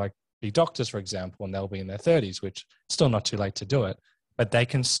who want to like be doctors, for example, and they'll be in their 30s, which still not too late to do it, but they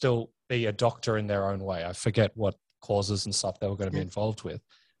can still be a doctor in their own way. I forget what causes and stuff they were going to be involved with.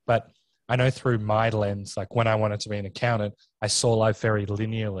 But I know through my lens, like when I wanted to be an accountant, I saw life very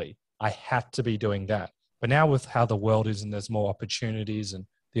linearly. I had to be doing that. But now with how the world is and there's more opportunities, and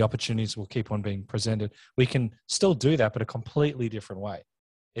the opportunities will keep on being presented, we can still do that, but a completely different way.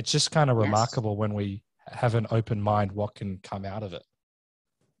 It's just kind of remarkable when we have an open mind, what can come out of it.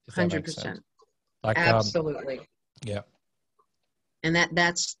 100%. Like, absolutely. Yeah. And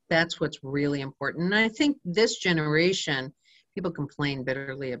that's what's really important. And I think this generation, people complain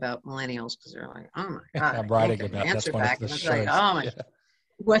bitterly about millennials because they're like, oh my God, I'm writing about that's one of the shows. Like, oh my,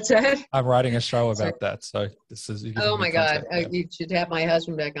 what's that? I'm writing a show about that. So this is, oh my God, you should have my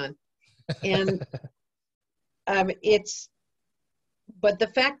husband back on. And but the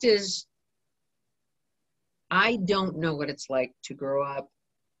fact is, I don't know what it's like to grow up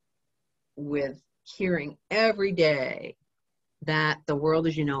with hearing every day that the world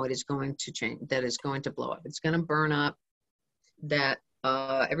as you know it is going to change, that is going to blow up. It's going to burn up, that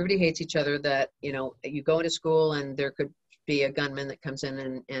everybody hates each other, that, you go into school and there could be a gunman that comes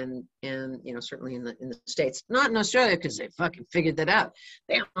in and certainly in the States, not in Australia because they fucking figured that out.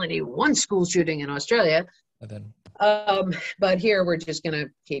 They only need one school shooting in Australia. And then, but here we're just going to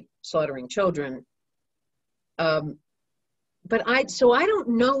keep slaughtering children. But I don't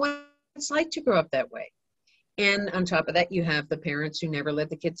know what it's like to grow up that way. And on top of that, you have the parents who never let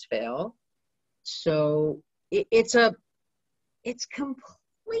the kids fail. So it's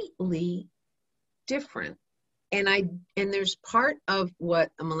completely different. And there's part of what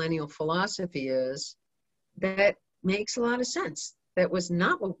a millennial philosophy is that makes a lot of sense. That was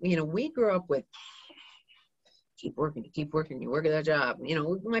not what, we grew up with. Keep working, you work at that job.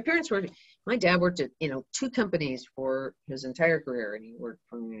 My dad worked at, 2 companies for his entire career, and he worked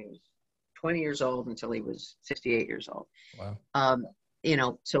from when he was 20 years old until he was 58 years old. Wow.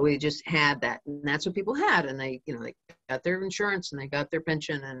 So we just had that, and that's what people had. And they got their insurance and they got their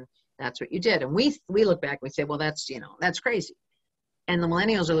pension, and that's what you did. And we look back and we say, well, that's crazy. And the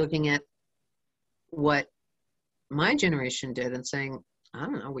millennials are looking at what my generation did and saying, I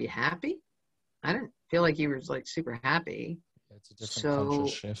don't know, are we happy? I didn't feel like you were like super happy. It's a different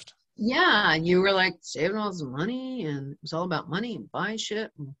conscious shift. Yeah, you were like saving all this money, and it was all about money and buying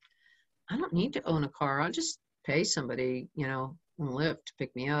shit. And I don't need to own a car. I'll just pay somebody, on Lyft to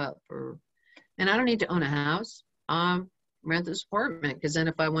pick me up, and I don't need to own a house. Rent this apartment, because then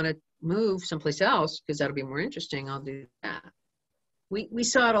if I want to move someplace else, because that'll be more interesting, I'll do that. We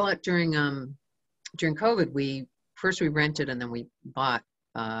saw it a lot during COVID. We rented, and then we bought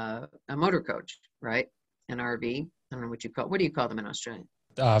a motor coach, right? An RV. I don't know what do you call them in Australia?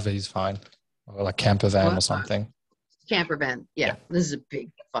 The RV's fine. Or like camper van or something. Camper van. Yeah. This is a big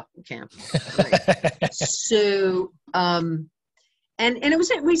fucking camper. Right? So, and it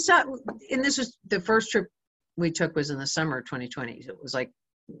was, we saw, and this was the first trip we took was in the summer of 2020. So it was like,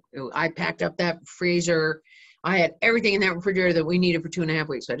 I packed up that freezer. I had everything in that refrigerator that we needed for 2.5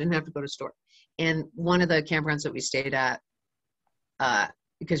 weeks. So I didn't have to go to the store. And one of the campgrounds that we stayed at,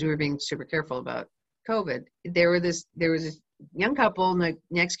 because we were being super careful about COVID, there was this young couple in the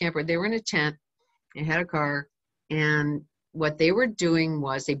next camper. They were in a tent, they had a car, and what they were doing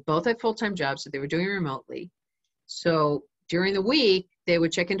was they both had full-time jobs, so they were doing it remotely. So during the week, they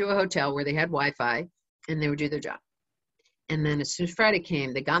would check into a hotel where they had Wi-Fi, and they would do their job. And then as soon as Friday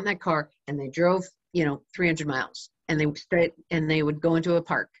came, they got in that car and they drove, 300 miles, and they would go into a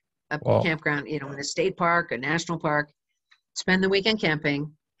park, a campground, in a state park, a national park, spend the weekend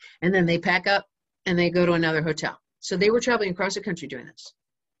camping, and then they pack up and they go to another hotel. So they were traveling across the country doing this.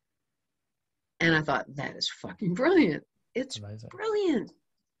 And I thought, that is fucking brilliant. It's amazing. Brilliant.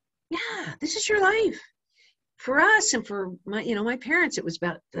 Yeah, this is your life. For us and for my parents, it was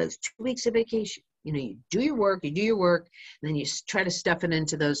about those 2 weeks of vacation. You do your work, and then you try to stuff it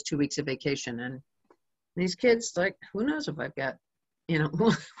into those 2 weeks of vacation. And these kids, like, who knows if I've got, who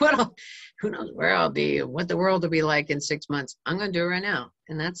knows where I'll be, what the world will be like in 6 months. I'm going to do it right now.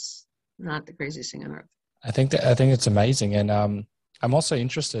 And that's not the craziest thing on earth. I think it's amazing. And I'm also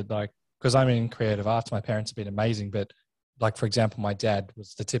interested, because I'm in creative arts, my parents have been amazing, but for example, my dad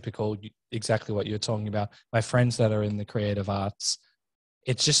was the typical, exactly what you're talking about. My friends that are in the creative arts,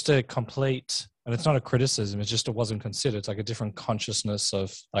 it's just a complete, and it's not a criticism, it's just it wasn't considered. It's like a different consciousness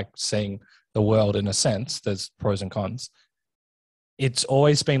of seeing the world in a sense. There's pros and cons. It's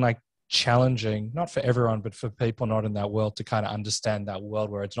always been challenging, not for everyone, but for people not in that world to kind of understand that world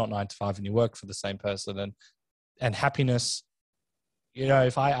where it's not 9 to 5 and you work for the same person. And happiness,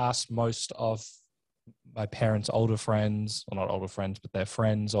 if I asked most of my parents' older friends, or not older friends, but their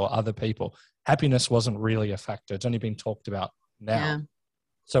friends or other people, happiness wasn't really a factor. It's only been talked about now. Yeah.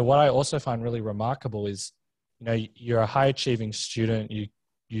 So what I also find really remarkable is, you're a high achieving student.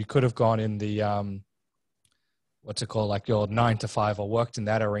 You could have gone in the, your 9 to 5 or worked in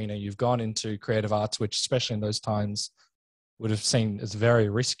that arena. You've gone into creative arts, which especially in those times would have seen as very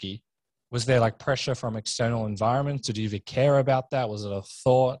risky. Was there pressure from external environments? Did you even care about that? Was it a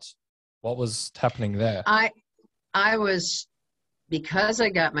thought? What was happening there? I was, because I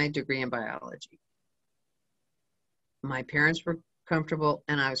got my degree in biology, my parents were comfortable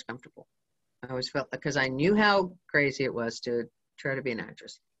and I was comfortable. I always felt, because I knew how crazy it was to try to be an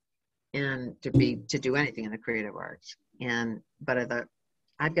actress and to do anything in the creative arts. But I thought,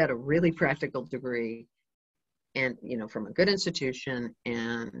 I've got a really practical degree and, from a good institution.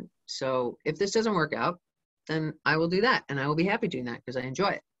 And so if this doesn't work out, then I will do that. And I will be happy doing that because I enjoy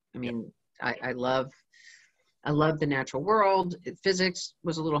it. I mean, I love the natural world. Physics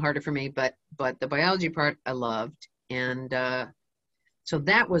was a little harder for me, but the biology part I loved. And so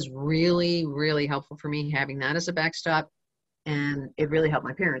that was really, really helpful for me, having that as a backstop. And it really helped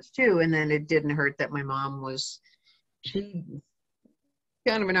my parents too. And then it didn't hurt that my mom she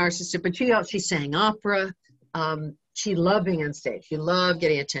kind of a narcissist, but she sang opera. She loved being on stage. She loved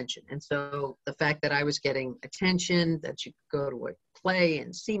getting attention. And so the fact that I was getting attention, that she could go to a play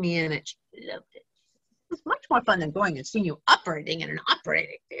and see me in it, she loved it. It was much more fun than going and seeing you operating in an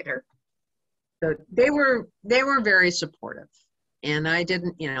operating theater. So they were very supportive. And I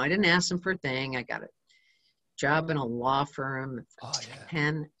didn't ask them for a thing. I got a job in a law firm,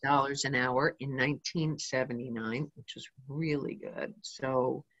 $10 an hour in 1979, which was really good.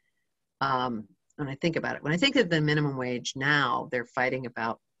 So when I think about it, when I think of the minimum wage now, they're fighting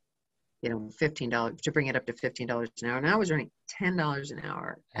about, $15 to bring it up to $15 an hour. And I was earning $10 an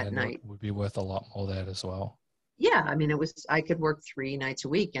hour at night. It would be worth a lot more that as well. Yeah. I mean, I could work 3 nights a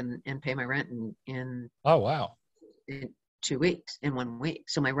week and pay my rent in oh, wow. In 2 weeks, in 1 week.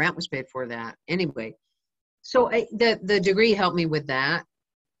 So my rent was paid for that anyway. So the degree helped me with that.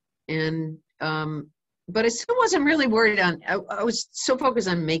 And, but I still wasn't really worried I was so focused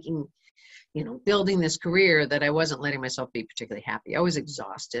on making, building this career that I wasn't letting myself be particularly happy. I was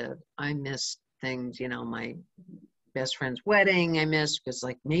exhausted. I missed things, my best friend's wedding I missed because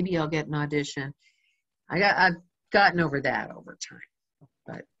maybe I'll get an audition. I've gotten over that over time,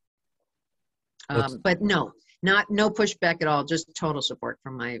 but no pushback at all. Just total support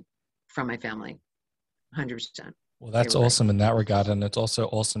from my family. 100%. Well, that's awesome in that regard. And it's also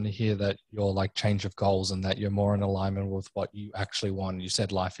awesome to hear that your change of goals and that you're more in alignment with what you actually want. You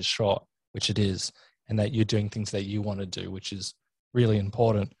said life is short, which it is, and that you're doing things that you want to do, which is really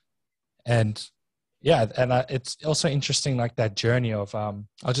important. And yeah, and it's also interesting, that journey of, I'll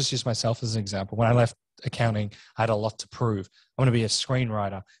just use myself as an example. When I left accounting, I had a lot to prove. I want to be a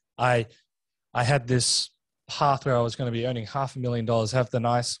screenwriter. I had this path where I was going to be earning $500,000, have the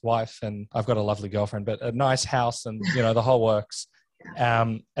nice wife, and I've got a lovely girlfriend, but a nice house and, the whole works.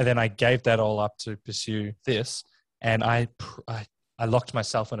 And then I gave that all up to pursue this. And I locked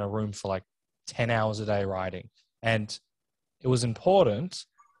myself in a room for 10 hours a day writing. And it was important,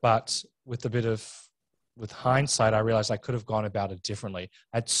 but with hindsight, I realized I could have gone about it differently.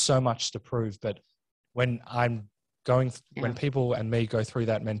 I had so much to prove, but when I'm when people and me go through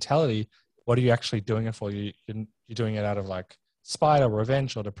that mentality, what are you actually doing it for? You're doing it out of like spite or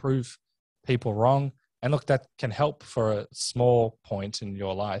revenge or to prove people wrong. And look, that can help for a small point in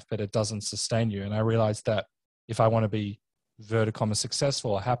your life, but it doesn't sustain you. And I realized that if I want to be verticomma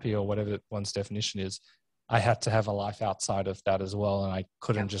successful or happy or whatever one's definition is, I had to have a life outside of that as well. And I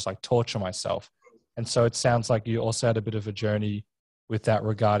couldn't just like torture myself. And so it sounds like you also had a bit of a journey with that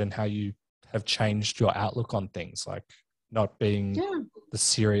regard and how you have changed your outlook on things, like not being the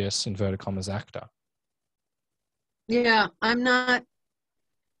serious inverted commas actor. Yeah,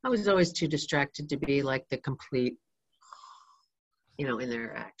 I was always too distracted to be like the complete, in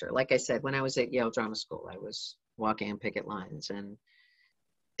there actor. Like I said, when I was at Yale Drama School, I was walking on picket lines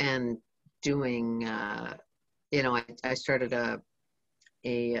and doing, I started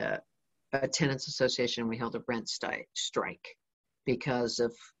a tenants association. We held a rent strike because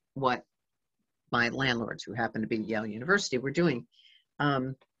of what my landlords, who happened to be Yale University, were doing.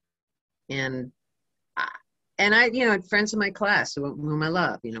 And I, had friends in my class whom I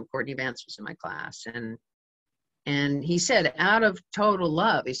love. Courtney Vance was in my class, and he said, out of total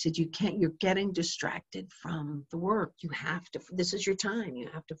love, he said, you're getting distracted from the work. You have to. This is your time. You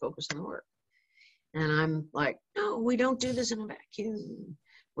have to focus on the work. And I'm like, no, we don't do this in a vacuum.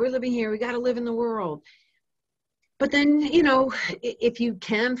 We're living here. We got to live in the world. But then, if you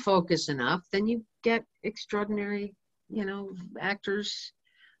can focus enough, then you get extraordinary, actors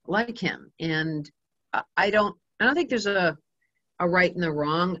like him. And I don't think there's a right and a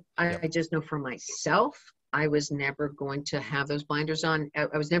wrong. I just know for myself, I was never going to have those blinders on.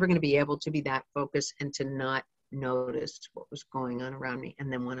 I was never going to be able to be that focused and to not notice what was going on around me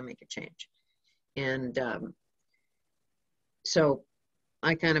and then want to make a change. And so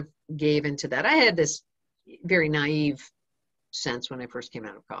I kind of gave into that. I had this very naive sense when I first came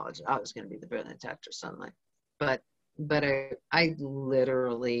out of college. I was going to be the brilliant actress suddenly. But I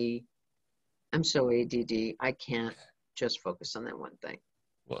literally, I'm so ADD. I can't just focus on that one thing.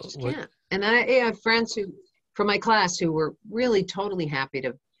 Well, just can't. And I have friends from my class who were really totally happy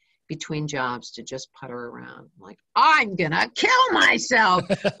to, between jobs, to just putter around. I'm like, I'm going to kill myself.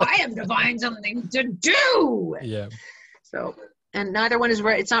 I have to find something to do. Yeah. So, and neither one is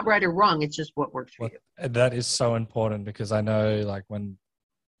right. It's not right or wrong. It's just what works for you. That is so important, because I know, like, when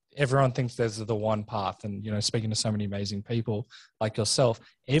everyone thinks there's the one path, and, speaking to so many amazing people like yourself,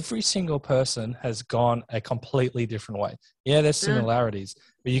 every single person has gone a completely different way. Yeah, there's similarities,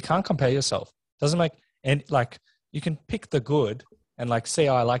 but you can't compare yourself. Doesn't make, and like, you can pick the good and like, see,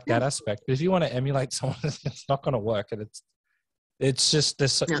 I like that aspect. But if you want to emulate someone, it's not going to work. And it's just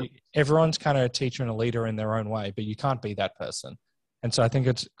this, everyone's kind of a teacher and a leader in their own way, but you can't be that person. And so I think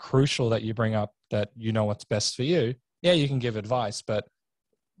it's crucial that you bring up that what's best for you. Yeah, you can give advice, but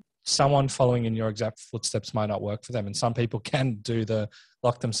someone following in your exact footsteps might not work for them. And some people can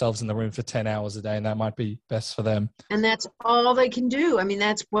lock themselves in the room for 10 hours a day, and that might be best for them. And that's all they can do. I mean,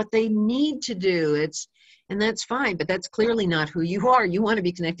 that's what they need to do. And that's fine, but that's clearly not who you are. You want to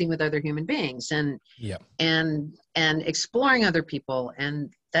be connecting with other human beings and exploring other people.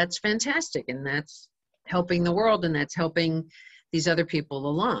 And that's fantastic. And that's helping the world, and that's helping these other people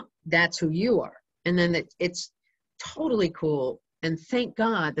along. That's who you are. And then it's totally cool. And thank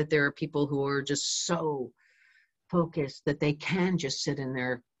God that there are people who are just so focused that they can just sit in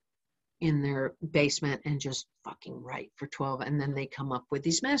their basement and just fucking write for 12, and then they come up with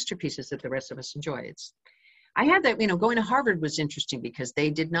these masterpieces that the rest of us enjoy. I had that, going to Harvard was interesting because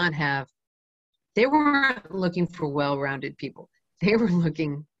they weren't looking for well-rounded people. They were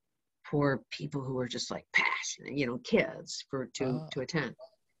looking for people who were just like passionate, kids to attend.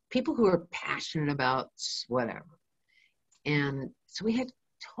 People who are passionate about whatever. And so we had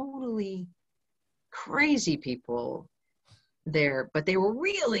totally crazy people there, but they were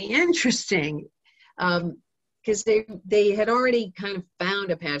really interesting because they had already kind of found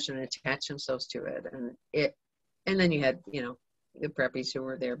a passion and attached themselves to it. And then you had, the preppies who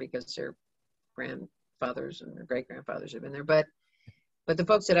were there because their grandfathers and their great grandfathers had been there. But the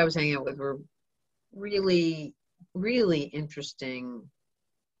folks that I was hanging out with were really, really interesting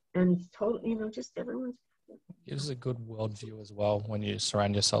and totally, just everyone's. Gives a good worldview as well when you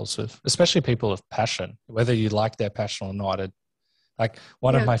surround yourselves with, especially people of passion, whether you like their passion or not. Like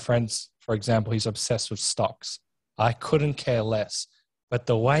one of my friends, for example, he's obsessed with stocks. I couldn't care less, but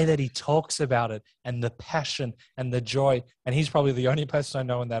the way that he talks about it and the passion and the joy, and he's probably the only person I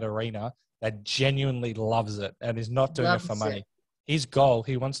know in that arena that genuinely loves it and is not doing it for money. His goal,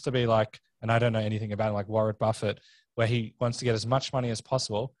 he wants to be like, and I don't know anything about it, like Warren Buffett, where he wants to get as much money as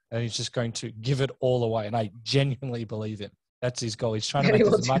possible, and he's just going to give it all away. And I genuinely believe him. That's his goal. He's trying to And he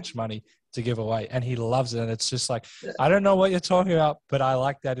make will as do- much money to give away, and he loves it. And it's just like, I don't know what you're talking about, but I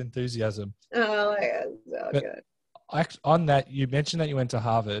like that enthusiasm. Oh, yeah, so But good. on that, you mentioned that you went to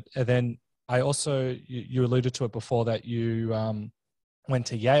Harvard, and then I also, you alluded to it before, that you went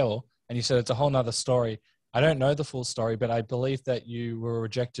to Yale, and you said it's a whole nother story. I don't know the full story, but I believe that you were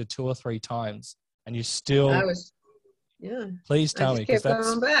rejected 2 or 3 times, and you still, Yeah. please I tell just me, because kept that's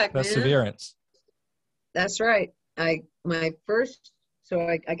going back, man. perseverance. That's right. I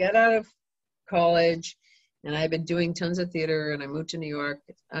got out of college, and I've been doing tons of theater, and I moved to New York.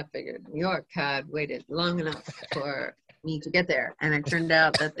 I figured New York had waited long enough for me to get there, and it turned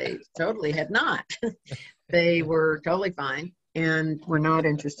out that they totally had not. They were totally fine and were not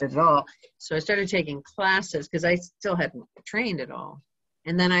interested at all. So I started taking classes because I still hadn't trained at all.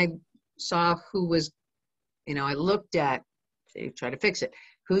 And then I saw who was, I looked at, to try to fix it,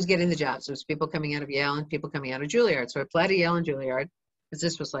 who's getting the jobs. There was people coming out of Yale and people coming out of Juilliard. So I applied to Yale and Juilliard, because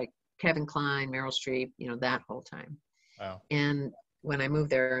this was like Kevin Kline, Meryl Streep, that whole time. Wow. And when I moved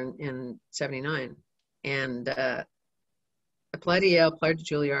there in 79, and applied to Yale, applied to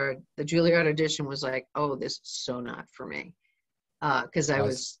Juilliard. The Juilliard audition was like, oh, this is so not for me. Because I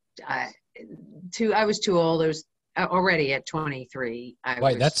was too old. I was already at 23.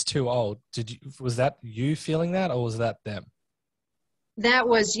 Wait, that's too old. Was that you feeling that, or was that them? That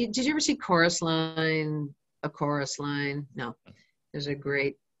was, did you ever see Chorus Line? A Chorus Line? No. There's a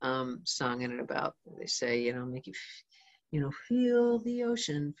great song in it about, they say, make you, feel the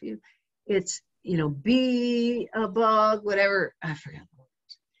ocean. Feel, it's, be a bug, whatever. I forgot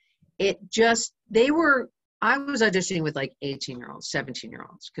the words. I was auditioning with like 18-year-olds,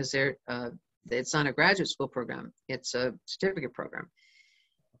 17-year-olds, because it's not a graduate school program. It's a certificate program.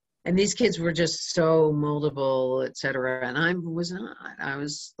 And these kids were just so moldable, et cetera. And I was not. I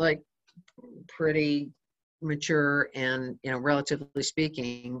was like pretty mature and, relatively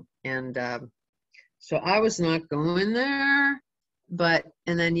speaking. And so I was not going there. And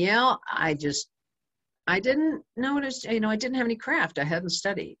then Yale, I didn't know what it was, I didn't have any craft. I hadn't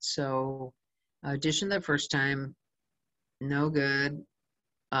studied. So I auditioned the first time, no good.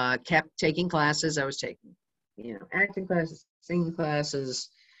 Kept taking classes. I was taking, acting classes, singing classes,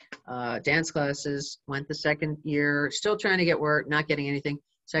 dance classes. Went the second year, still trying to get work, not getting anything.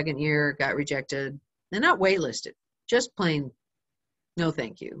 Second year, got rejected. They're not waitlisted, just plain no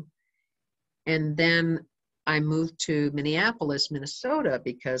thank you. And then I moved to Minneapolis, Minnesota,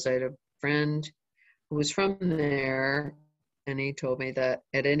 because I had a friend who was from there, and he told me that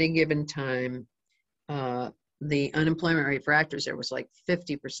at any given time, the unemployment rate for actors there was like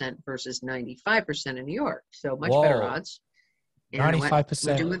 50% versus 95% in New York. So much better odds.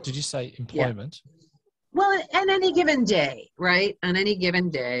 95%, did you say employment? Yeah. Well, on any given day, right? On any given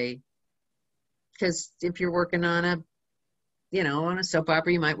day. Because if you're working on on a soap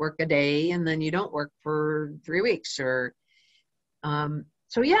opera, you might work a day and then you don't work for 3 weeks or,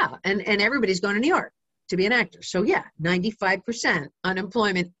 so yeah. And everybody's going to New York to be an actor. So yeah, 95%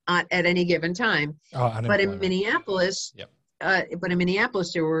 unemployment at any given time. But in Minneapolis,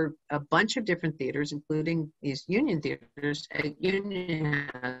 there were a bunch of different theaters, including these union theaters, union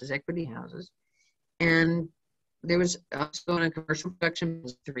houses, equity houses. And there was also a commercial production.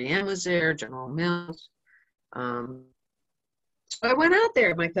 3M was there, General Mills. So I went out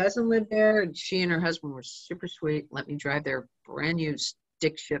there. My cousin lived there, and she and her husband were super sweet. Let me drive their brand new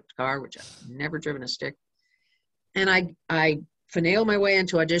stick-shift car, which I've never driven a stick. And I finagled my way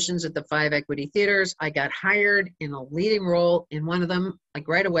into auditions at the 5 equity theaters. I got hired in a leading role in one of them, like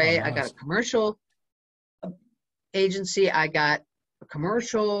right away. Oh, nice. I got a commercial agency. I got a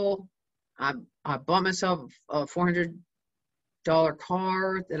commercial. I bought myself a $400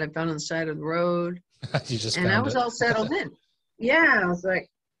 car that I found on the side of the road. I was all settled in. Yeah, I was like,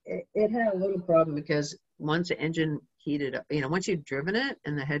 it had a little problem because once the engine heated up, once you'd driven it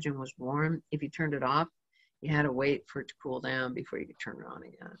and the engine was warm, if you turned it off, you had to wait for it to cool down before you could turn it on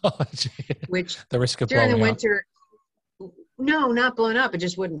again. Oh, which the risk of during blowing the winter, no, not blowing up. It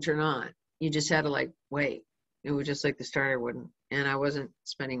just wouldn't turn on. You just had to wait. It was just like the starter wouldn't, and I wasn't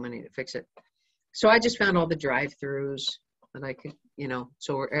spending money to fix it. So I just found all the drive-throughs that I could, and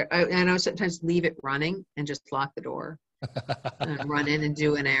I would sometimes leave it running and just lock the door and run in and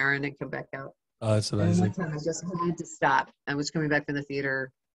do an errand and come back out. Oh, that's amazing. And one time I just had to stop. I was coming back from the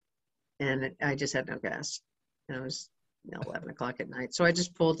theater and I just had no gas. And it was 11 o'clock at night. So I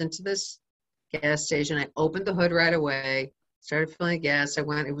just pulled into this gas station. I opened the hood right away, started filling gas. It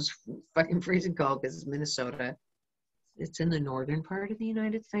was fucking freezing cold because it's Minnesota. It's in the northern part of the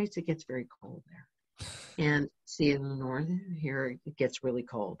United States. It gets very cold there. And see, in the northern here, it gets really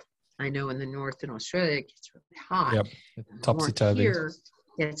cold. I know in the north in Australia it gets really hot. Yep. Topsy-turvy. Here,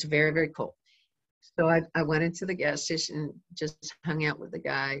 it's very, very cold. So I went into the gas station, just hung out with the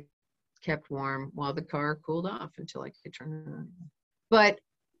guy, kept warm while the car cooled off until I could turn it on. But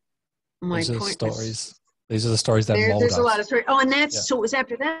my These are the point stories. These are the stories that mold there's us. a lot of stories. Oh, and so it was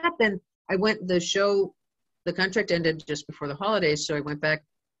after that, then I went, the contract ended just before the holidays, so I went back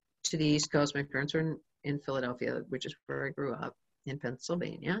to the East Coast. My parents were in Philadelphia, which is where I grew up, in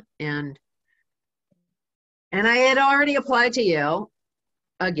Pennsylvania. And I had already applied to Yale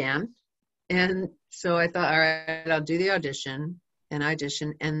again. And so I thought, all right, I'll do the audition,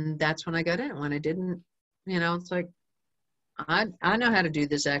 and that's when I got in. When I didn't, it's like, I know how to do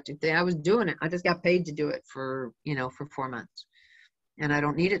this acting thing. I was doing it. I just got paid to do it for 4 months, and I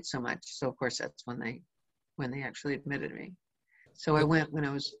don't need it so much. So of course that's when they actually admitted me. So I went when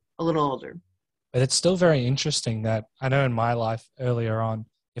I was a little older. But it's still very interesting that I know in my life earlier on,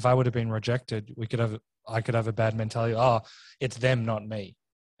 if I would have been rejected, I could have a bad mentality. Oh, it's them, not me.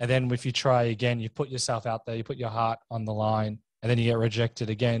 And then if you try again, you put yourself out there, you put your heart on the line, and then you get rejected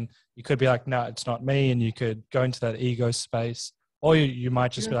again. You could be like, no, it's not me. And you could go into that ego space. Or you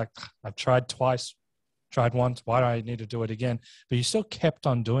might just be like, I've tried twice, tried once. Why do I need to do it again? But you still kept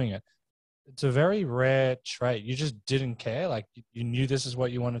on doing it. It's a very rare trait. You just didn't care. Like you knew this is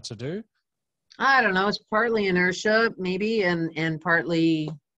what you wanted to do. I don't know. It's partly inertia, maybe, and partly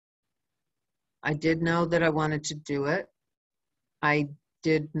I did know that I wanted to do it. I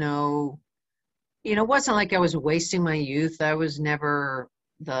did know, it wasn't like I was wasting my youth. I was never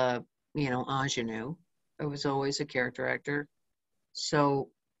the, ingenue. I was always a character actor. So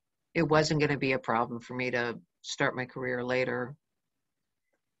it wasn't going to be a problem for me to start my career later.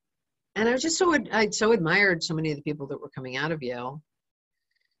 And I was just I so admired so many of the people that were coming out of Yale.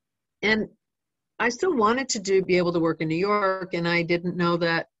 And I still wanted to be able to work in New York, and I didn't know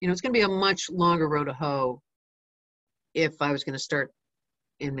that, it's going to be a much longer road to hoe if I was going to start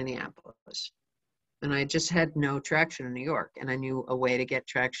in Minneapolis. And I just had no traction in New York, and I knew a way to get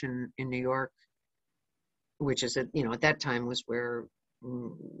traction in New York, which is, at that time was where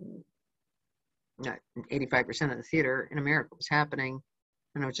 85% of the theater in America was happening.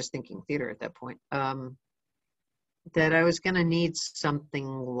 And I was just thinking theater at that point. That I was going to need something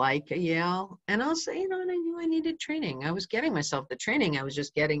like a Yale. And also, and I knew I needed training. I was getting myself the training. I was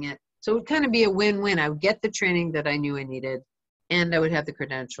just getting it. So it would kind of be a win-win. I would get the training that I knew I needed, and I would have the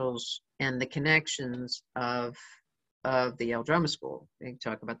credentials and the connections of the Yale Drama School. They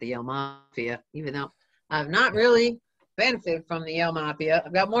talk about the Yale Mafia, even though I've not really benefited from the Yale Mafia.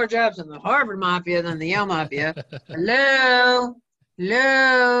 I've got more jobs in the Harvard Mafia than the Yale Mafia. Hello.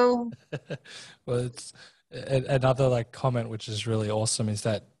 Well, it's another comment which is really awesome is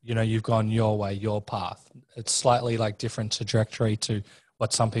that you've gone your way, your path. It's slightly different trajectory to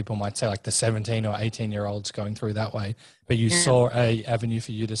what some people might say, like the 17 or 18-year-olds going through that way. But you saw a avenue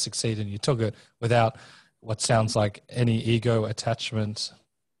for you to succeed, and you took it without what sounds like any ego attachment,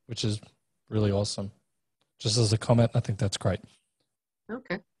 which is really awesome. Just as a comment, I think that's great.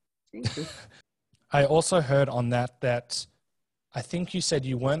 Okay, thank you. I also heard on that I think you said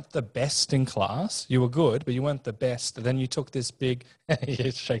you weren't the best in class. You were good, but you weren't the best. Then you took this big,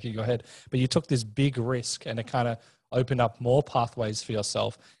 you're shaking your head, but you took this big risk, and it kind of opened up more pathways for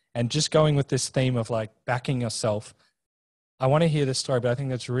yourself. And just going with this theme of backing yourself, I want to hear this story, but I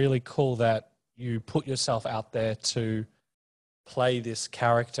think it's really cool that you put yourself out there to play this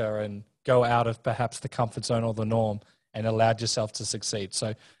character and go out of perhaps the comfort zone or the norm and allowed yourself to succeed.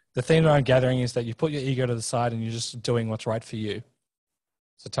 So the theme that I'm gathering is that you put your ego to the side and you're just doing what's right for you.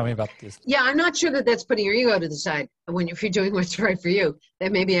 So tell me about this. Yeah, I'm not sure that that's putting your ego to the side if you're doing what's right for you.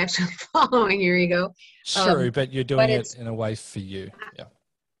 That may be actually following your ego. True, but you're doing it in a way for you. Yeah,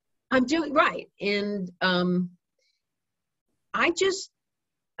 I'm doing right. And I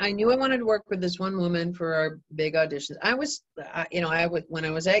knew I wanted to work with this one woman for our big auditions. When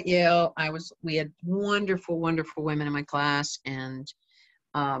I was at Yale, we had wonderful, wonderful women in my class, and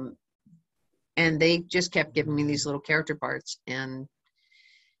they just kept giving me these little character parts, and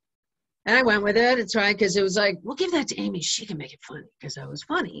I went with it. It's right, because it was like, we'll give that to Amy. She can make it funny, because I was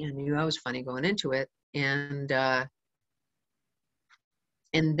funny. I knew I was funny going into it, and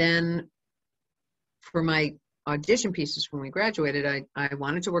then for my audition pieces when we graduated, I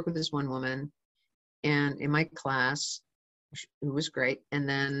wanted to work with this one woman, and in my class, who was great, and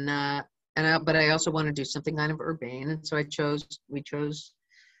then but I also wanted to do something kind of urbane, and so we chose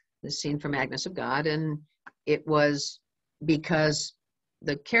the scene from Agnes of God, and it was because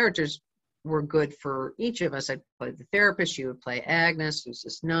the characters were good for each of us. I'd play the therapist, she would play Agnes, who's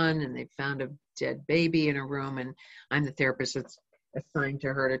this nun, and they found a dead baby in her room, and I'm the therapist that's assigned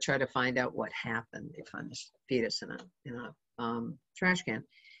to her to try to find out what happened. They found this fetus in a trash can.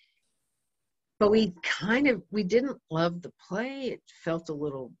 But we didn't love the play. It felt a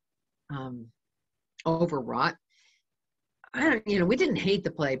little overwrought. We didn't hate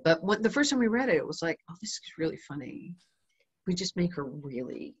the play, but the first time we read it, it was like, oh, this is really funny. We just make her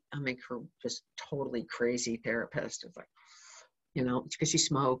just totally crazy therapist. It's like, because she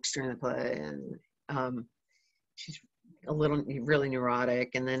smokes during the play, and she's a little really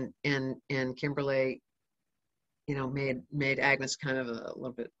neurotic, and then and Kimberly, made Agnes kind of a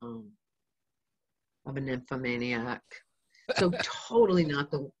little bit of a nymphomaniac. So totally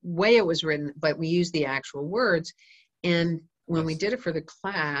not the way it was written, but we used the actual words. And when we did it for the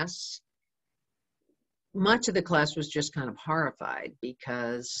class, much of the class was just kind of horrified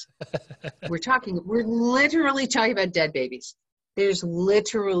because we're literally talking about dead babies. There's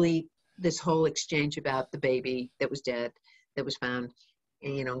literally this whole exchange about the baby that was dead, that was found.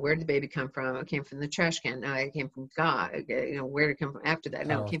 And, where did the baby come from? It came from the trash can. No, it came from God. Okay, where did it come from after that?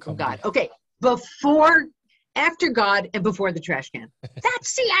 No, it came from God. Okay, after God and before the trash can.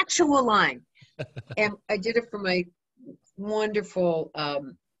 That's the actual line. And I did it for my wonderful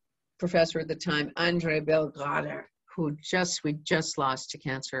professor at the time, Andre Belgrader, who we just lost to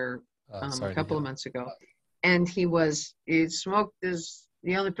cancer a couple of months ago. And he smoked this,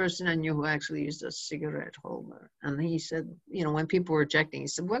 the only person I knew who actually used a cigarette holder. And he said, when people were objecting, he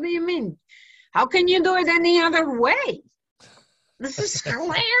said, what do you mean? How can you do it any other way? This is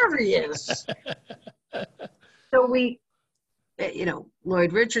hilarious. So we,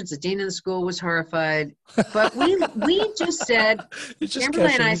 Lloyd Richards, the dean of the school, was horrified. But we just said,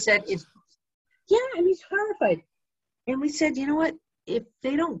 Kimberly and I said, he's horrified. And we said, you know what? If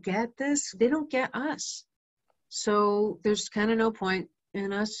they don't get this, they don't get us. So there's kind of no point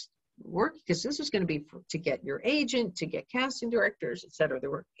in us working, because this is going to be to get your agent, to get casting directors, etc. There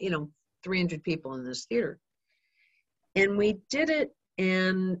were, 300 people in this theater. And we did it,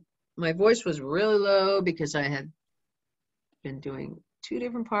 and my voice was really low because I had been doing 2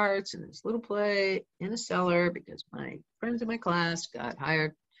 different parts in this little play in a cellar, because my friends in my class got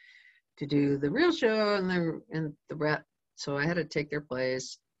hired to do the real show and the rep. So I had to take their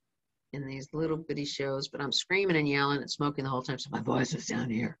place in these little bitty shows, but I'm screaming and yelling and smoking the whole time, so my voice was down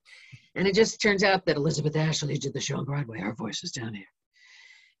here. And it just turns out that Elizabeth Ashley did the show on Broadway. Her voice was down here.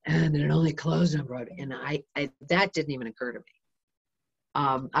 And it only closed on Broadway. And that didn't even occur to me.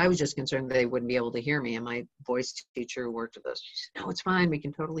 I was just concerned they wouldn't be able to hear me. And my voice teacher who worked with us, she said, no, it's fine. We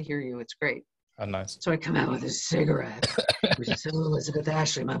can totally hear you. It's great. Oh, nice. So I come out with a cigarette. Which is, Elizabeth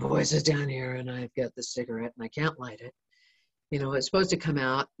Ashley, my voice is down here, and I've got this cigarette, and I can't light it. It's supposed to come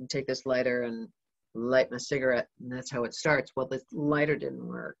out and take this lighter and light my cigarette, and that's how it starts. Well, the lighter didn't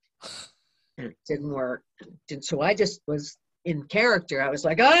work, and it didn't work. So I just was in character. I was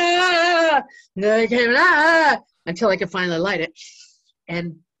like, until I could finally light it.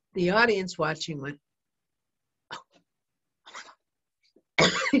 And the audience watching went,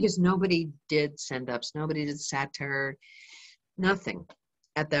 because nobody did send-ups, nobody did satire, nothing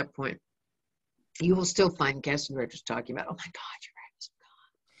at that point. You will still find casting directors talking about, oh my God, you're right.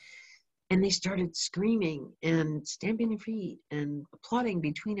 And they started screaming and stamping their feet and applauding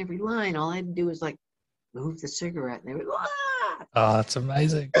between every line. All I had to do was move the cigarette, and they were, ah! Oh, that's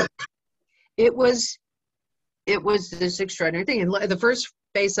amazing. It was this extraordinary thing. And the first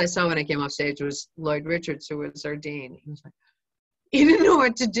face I saw when I came off stage was Lloyd Richards, who was our dean. He was like, he didn't know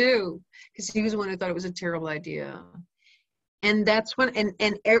what to do, because he was the one who thought it was a terrible idea. And that's when,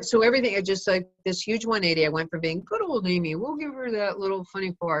 so everything, I just this huge 180. I went from being good old Amy, we'll give her that little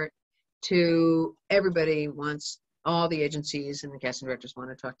funny part, to everybody wants, all the agencies and the casting directors want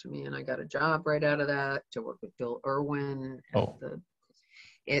to talk to me. And I got a job right out of that to work with Bill Irwin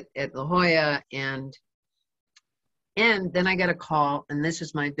at La Jolla. And then I got a call, and this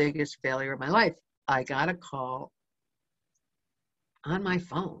is my biggest failure of my life. I got a call on my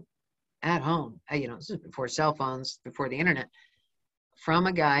phone at home. This is before cell phones, before the internet, from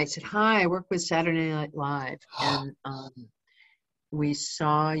a guy. Said, hi, I work with Saturday Night Live, and we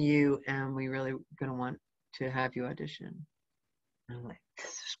saw you, and we really going to want to have you audition. And I'm like, this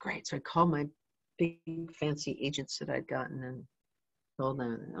is great. So I called my big fancy agents that I'd gotten and told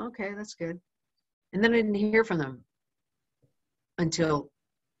them, okay, that's good. And then I didn't hear from them until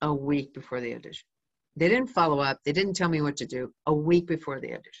a week before the audition. They didn't follow up. They didn't tell me what to do a week before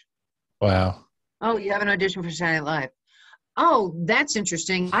the audition. Wow. Oh, you have an audition for Saturday Night Live. Oh, that's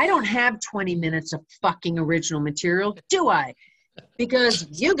interesting. I don't have 20 minutes of fucking original material, do I? Because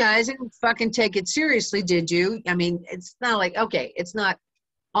you guys didn't fucking take it seriously, did you? I mean, it's not like, okay, it's not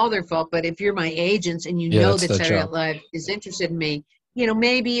all their fault, but if you're my agents and you Yeah, know that's that their Saturday Night job. Live is interested in me, you know,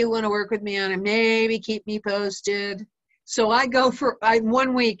 maybe you want to work with me on it, maybe keep me posted. So I go for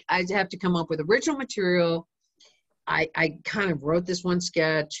 1 week, I have to come up with original material. I kind of wrote this one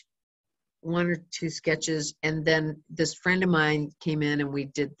sketch, 1 or 2 sketches, and then this friend of mine came in and we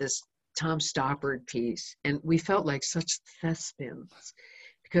did this Tom Stoppard piece, and we felt like such thespians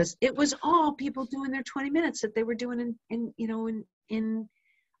because it was all people doing their 20 minutes that they were doing in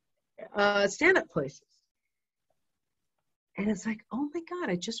stand-up places. And it's like, oh my God,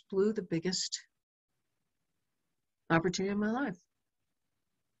 I just blew the biggest opportunity of my life.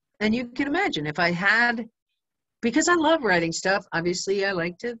 And you can imagine if I had, because I love writing stuff, obviously I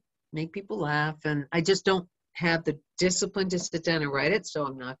like to make people laugh, and I just don't have the discipline to sit down and write it, so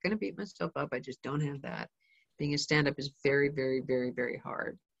I'm not going to beat myself up. I just don't have that. Being a stand-up is very, very, very, very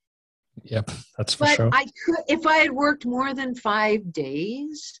hard. Yep, that's for But sure. I could, if I had worked more than 5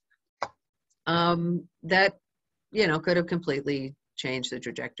 days, that, you know, could have completely changed the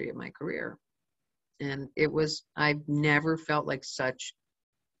trajectory of my career. And it was, I've never felt like such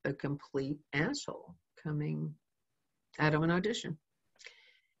a complete asshole coming out of an audition.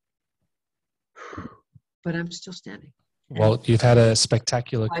 But I'm still standing. Well, you've had a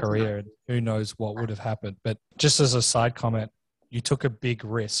spectacular I've career, and who knows what would have happened. But just as a side comment, you took a big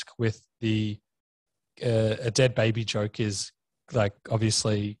risk with the a dead baby joke is like,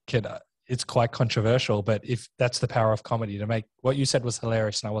 obviously, it's quite controversial, but if that's the power of comedy, to make what you said was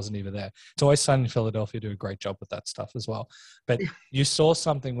hilarious, and I wasn't even there. It's Always Sunny in Philadelphia do a great job with that stuff as well. But you saw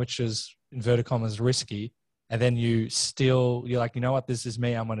something which is, inverted commas, risky, and then you're like, you know what, this is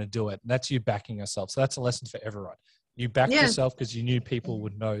me, I'm going to do it. And that's you backing yourself. So that's a lesson for everyone. You backed yourself because you knew people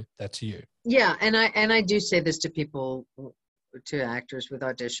would know that's you. Yeah, and I do say this to people, to actors with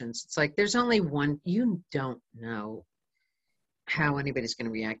auditions. It's like, there's only one, you don't know how anybody's going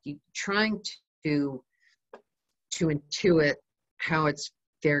to react. You trying to intuit how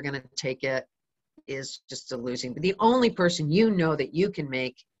they're going to take it is just a losing. But the only person you know that you can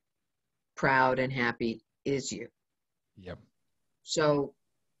make proud and happy is you. Yep. So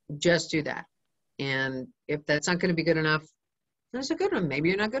just do that. And if that's not going to be good enough, that's a good one. Maybe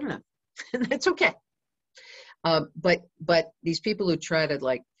you're not good enough. That's okay. But these people who try to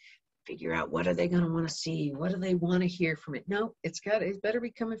like figure out what are they going to want to see, what do they want to hear from it? No, it better be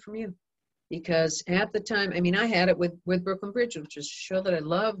coming from you. Because at the time, I mean, I had it with Brooklyn Bridge, which is a show that I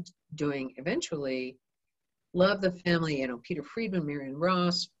loved doing eventually. Loved the family, you know, Peter Friedman, Marion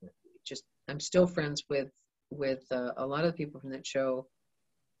Ross. Just, I'm still friends with a lot of the people from that show.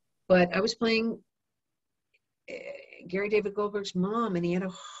 But I was playing Gary David Goldberg's mom, and he had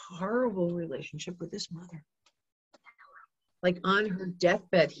a horrible relationship with his mother. Like on her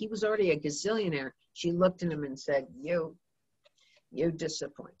deathbed, he was already a gazillionaire. She looked at him and said, you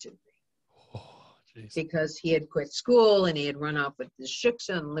disappointed me. Oh, geez. Because he had quit school and he had run off with his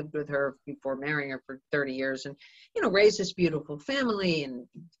shiksa and lived with her before marrying her for 30 years and, you know, raised this beautiful family and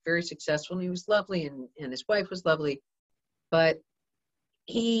very successful. And he was lovely, and his wife was lovely. But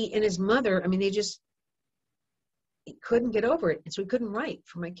he and his mother, I mean, he couldn't get over it. And so he couldn't write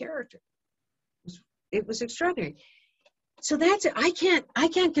for my character. It was extraordinary. So that's it. I can't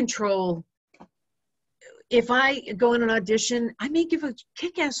control. If I go in an audition, I may give a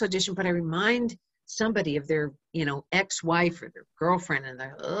kick-ass audition, but I remind somebody of their, you know, ex-wife or their girlfriend, and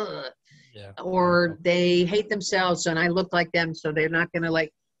they're, ugh. Yeah. Or they hate themselves, and I look like them, so they're not going to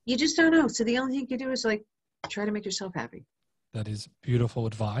like, you just don't know. So the only thing you can do is like, try to make yourself happy. That is beautiful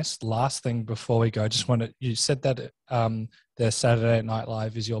advice. Last thing before we go, you said that the Saturday Night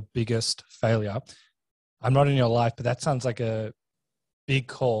Live is your biggest failure. I'm not in your life, but that sounds like a big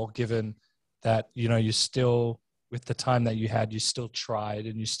call, given that, you know, you still, with the time that you had, you still tried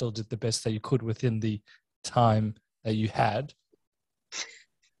and you still did the best that you could within the time that you had.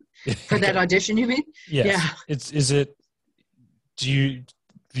 For that audition, you mean? Yes. Yeah. Do you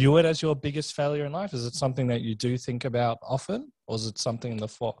view it as your biggest failure in life? Is it something that you do think about often, or is it something in the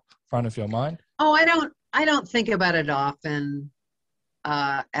front of your mind? Oh, I don't think about it often.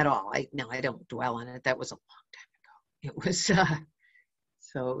 At all. I don't dwell on it. That was a long time ago. It was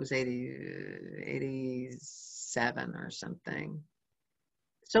so it was 87 or something.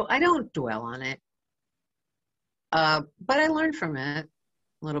 So I don't dwell on it. But I learned from it a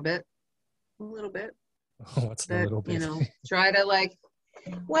little bit. What's the little bit? You know, try to like,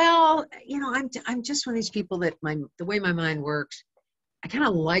 well, you know, I'm just one of these people that the way my mind works, I kind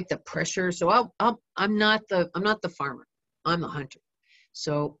of like the pressure. So I'm not the farmer. I'm the hunter.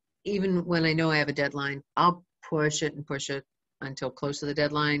 So even when I know I have a deadline, I'll push it until close to the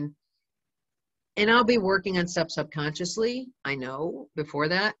deadline. And I'll be working on stuff subconsciously, I know, before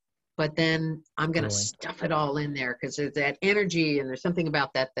that. But then I'm going to stuff it all in there because there's that energy and there's something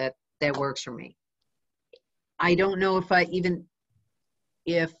about that works for me. I don't know if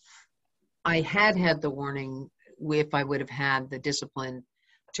if I had the warning, if I would have had the discipline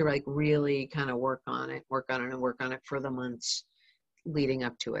to like really kind of work on it for the months leading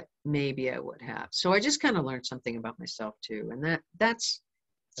up to it. Maybe I would have. So I just kind of learned something about myself too. And that's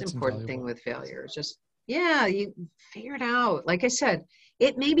an important thing with failure. It's just, you figure it out. Like I said,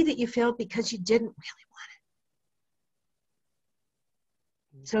 it may be that you failed because you didn't really want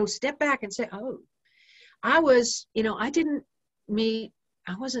it. So step back and say, oh, I wasn't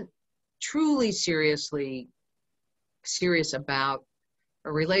truly serious about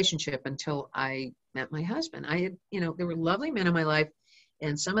a relationship until I met my husband. I had, there were lovely men in my life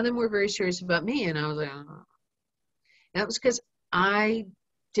and some of them were very serious about me. And I was like, oh. That was because I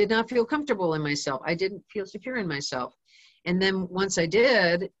did not feel comfortable in myself. I didn't feel secure in myself. And then once I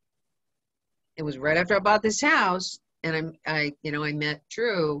did, it was right after I bought this house and I met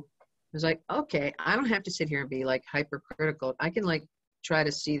Drew. I was like, okay, I don't have to sit here and be like hypercritical. I can like try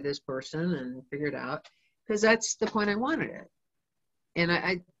to see this person and figure it out because that's the point I wanted it. And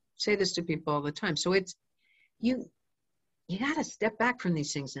I say this to people all the time. So it's, you got to step back from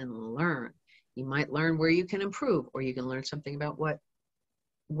these things and learn. You might learn where you can improve, or you can learn something about what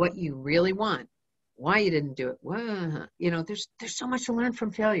you really want, why you didn't do it. Well, there's so much to learn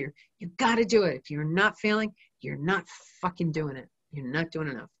from failure. You got to do it. If you're not failing, you're not fucking doing it. You're not doing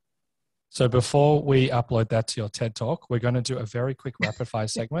enough. So before we upload that to your TED Talk, we're going to do a very quick rapid fire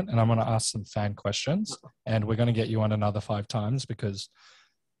segment, and I'm going to ask some fan questions, and we're going to get you on another 5 times because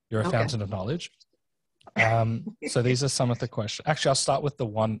you're a fountain of knowledge. So these are some of the questions. Actually, I'll start with the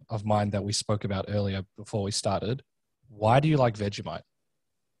one of mine that we spoke about earlier before we started. Why do you like Vegemite?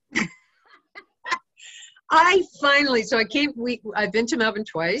 I've been to Melbourne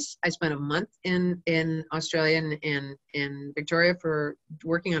twice. I spent a month in Australia and in Victoria for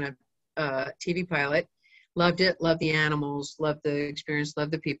working on a TV pilot. Loved it, loved the animals, loved the experience,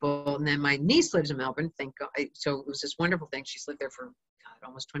 loved the people. And then my niece lives in Melbourne, thank God. So it was this wonderful thing. She's lived there for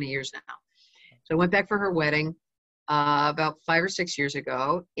almost 20 years now. So I went back for her wedding about 5 or 6 years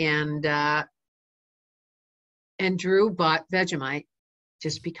ago, and Drew bought Vegemite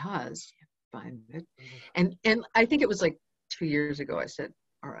just because. And I think it was like 2 years ago. I said,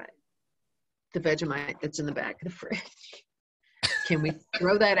 "All right, the Vegemite that's in the back of the fridge, can we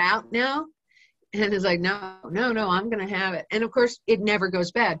throw that out now?" And it's like, no, I'm going to have it. And of course, it never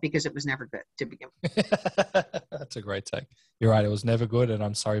goes bad because it was never good to begin with. That's a great take. You're right. It was never good. And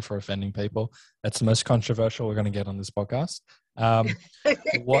I'm sorry for offending people. That's the most controversial we're going to get on this podcast.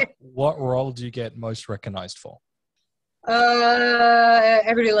 What role do you get most recognized for?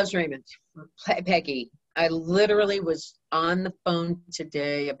 Everybody Loves Raymond. Peggy. I literally was on the phone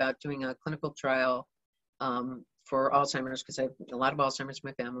today about doing a clinical trial for Alzheimer's because I have a lot of Alzheimer's in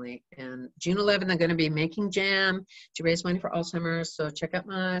my family. And June 11th, I'm going to be making jam to raise money for Alzheimer's. So check out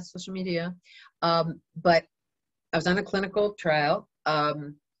my social media. But I was on a clinical trial. I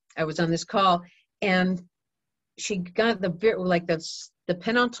was on this call, and she got the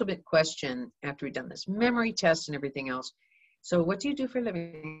penultimate question after we'd done this memory test and everything else. So what do you do for a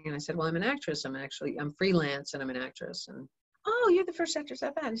living? And I said, well, I'm an actress. I'm freelance and I'm an actress. And, oh, you're the first actress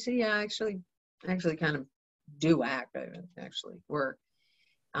I've had. I said, yeah, I actually kind of do act. I actually work.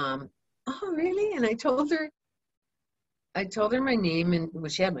 Oh, really? And I told her my name, and well,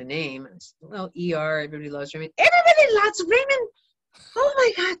 she had my name. And I said, well, ER, Everybody Loves Raymond. Everybody Loves Raymond. Oh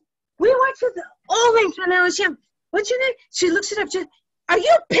my God. We watched it always when I was young. What's your name? She looks it up. Are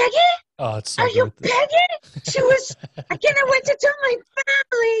you Peggy? Oh, it's so Are good. you Peggy? She was, again, I went to tell my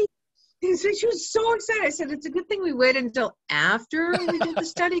family. And so she was so excited. I said, it's a good thing we waited until after we did the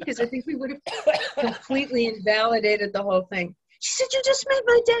study because I think we would have completely invalidated the whole thing. She said, you just made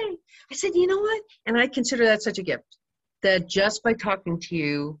my day. I said, you know what? And I consider that such a gift that just by talking to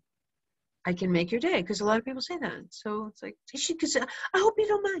you, I can make your day, because a lot of people say that. So it's like, because I hope you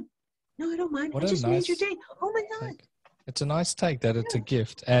don't mind. No, I don't mind. I just made your day. Oh my God. It's a nice take that it's a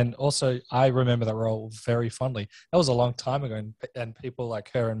gift. And also, I remember that role very fondly. That was a long time ago, and people like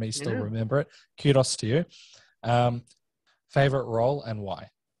her and me still remember it. Kudos to you. Favorite role and why?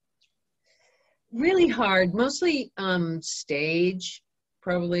 Really hard. Mostly stage.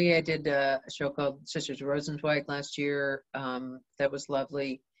 Probably I did a show called Sisters Rosenzweig last year. That was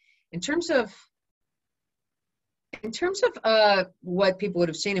lovely. In terms of what people would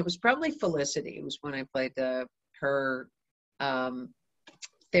have seen, it was probably Felicity. It was when I played her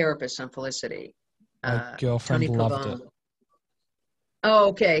therapist on Felicity. My girlfriend Tony loved Pavone. it. Oh,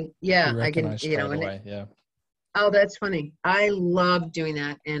 okay. He Yeah, I can, recognized you straight know, and away. Yeah. oh, that's funny. I love doing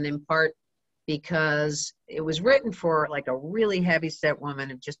that, and in part because it was written for like a really heavy set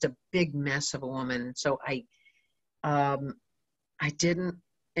woman and just a big mess of a woman. So um, I didn't,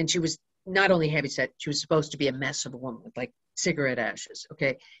 and she was not only heavy set, she was supposed to be a mess of a woman with like cigarette ashes,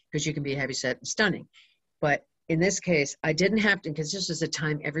 okay? Because you can be heavy set and stunning. But in this case, I didn't have to, because this is a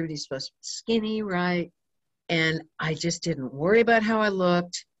time everybody's supposed to be skinny, right? And I just didn't worry about how I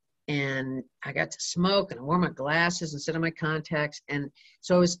looked. And I got to smoke and I wore my glasses instead of my contacts. And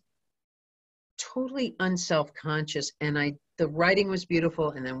so I was totally unself-conscious. And the writing was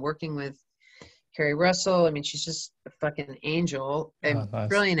beautiful. And then working with Carrie Russell, I mean, she's just a fucking angel and Oh, nice.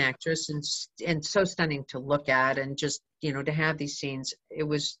 brilliant actress and so stunning to look at. And just, you know, to have these scenes,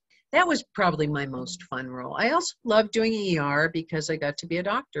 that was probably my most fun role. I also love doing ER because I got to be a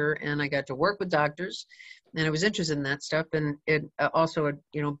doctor and I got to work with doctors and I was interested in that stuff. And it also a,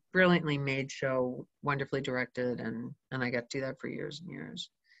 you know, brilliantly made show, wonderfully directed. And I got to do that for years and years.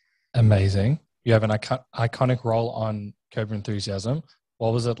 Amazing. You have an iconic role on Curb Your Enthusiasm.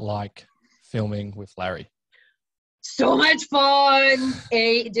 What was it like filming with Larry? So much fun.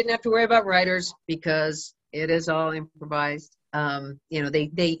 You didn't have to worry about writers because it is all improvised. You know,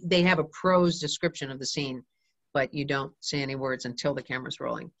 they have a prose description of the scene, but you don't say any words until the camera's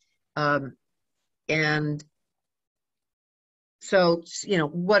rolling. And so, you know,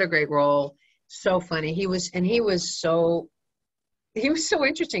 what a great role. So funny. He was so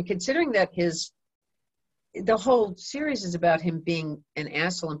interesting considering that the whole series is about him being an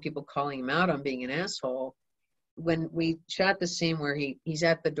asshole and people calling him out on being an asshole. When we shot the scene where he's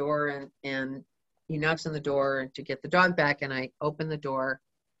at the door and he knocks on the door to get the dog back, and I open the door,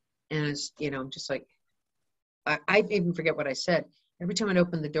 and it's, you know, just like I even forget what I said. Every time I'd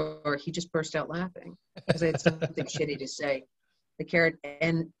open the door, he just burst out laughing because I had something shitty to say. The carrot,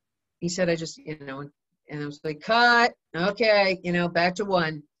 and he said, I just, you know, and I was like, cut, okay, you know, back to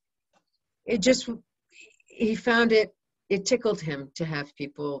one. He found it tickled him to have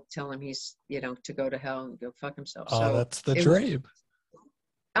people tell him he's, you know, to go to hell and go fuck himself. Oh, So that's the dream.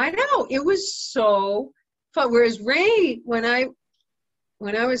 I know, it was so fun. Whereas Ray, when I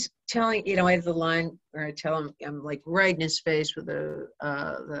was telling, you know, I had the line where I tell him, I'm like right in his face with the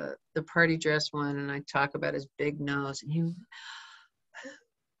party dress one, and I talk about his big nose, and he,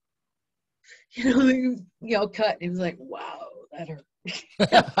 you know, cut. And he was like, wow, that hurt.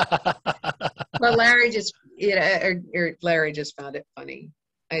 But Larry just, you know, Larry just found it funny.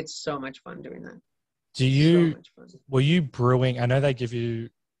 I had so much fun doing that. So much fun. Were you brewing? I know they give you,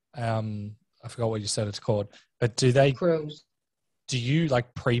 I forgot what you said it's called, but Prose. Do you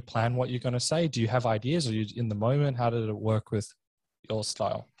like pre-plan what you're going to say? Do you have ideas? Or you in the moment? How did it work with your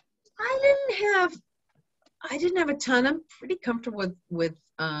style? I didn't have a ton. I'm pretty comfortable with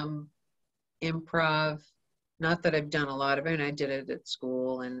improv. Not that I've done a lot of it. And I did it at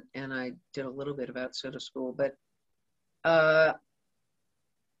school, and I did a little bit of outside of school, but I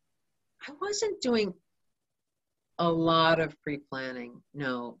wasn't doing a lot of pre-planning.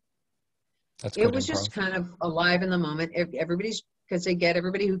 No, That's it good was improv. just kind of alive in the moment. Because they get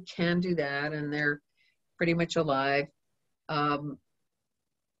everybody who can do that, and they're pretty much alive. And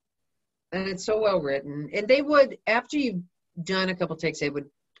it's so well written. And they would, after you've done a couple takes, they would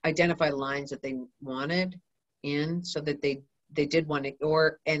identify lines that they wanted in, so that they did want it,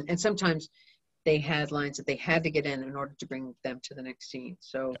 and sometimes they had lines that they had to get in order to bring them to the next scene.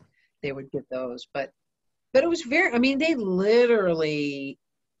 So they would get those. But it was very, I mean, they literally,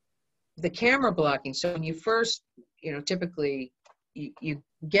 the camera blocking. So when you first, you know, typically you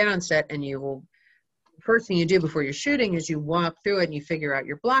get on set, and first thing you do before you're shooting is you walk through it and you figure out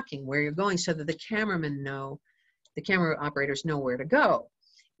your blocking, where you're going, so that the camera operators know where to go.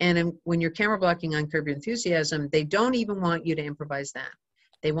 And when you're camera blocking on Curb Your Enthusiasm, they don't even want you to improvise that.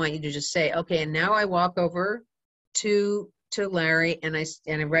 They want you to just say, okay, and now I walk over to Larry, and I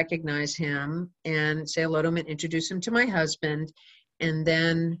recognize him and say hello to him and introduce him to my husband. And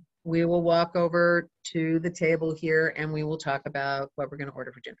then we will walk over to the table here and we will talk about what we're going to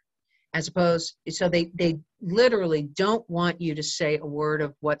order for dinner. So they literally don't want you to say a word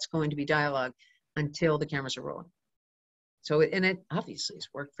of what's going to be dialogue until the cameras are rolling. So it obviously has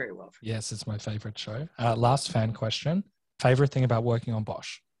worked very well for me. Yes, it's my favorite show. Last fan question. Favorite thing about working on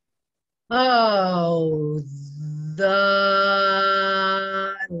Bosch? Oh,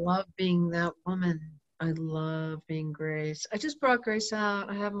 I love being that woman. I love being Grace. I just brought Grace out.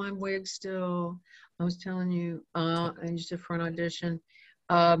 I have my wig still. I was telling you, I used it for an audition.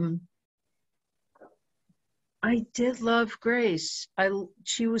 I did love Grace.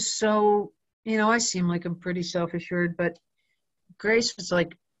 She was so, you know, I seem like I'm pretty self-assured, but Grace was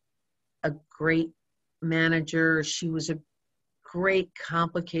like a great manager. She was a great,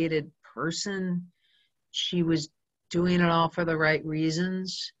 complicated person. She was doing it all for the right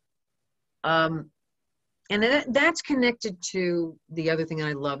reasons. And that's connected to the other thing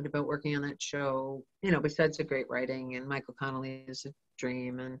I loved about working on that show, besides the great writing and Michael Connelly is a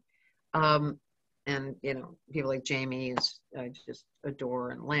dream, and people like Jamie I just adore,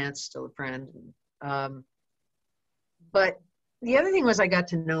 and Lance, still a friend. But the other thing was I got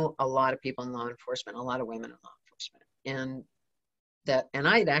to know a lot of people in law enforcement, a lot of women in law enforcement, and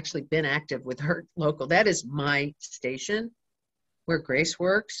I had actually been active with her local. That is my station, where Grace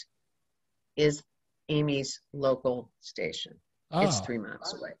works, is Amy's local station. Oh. It's 3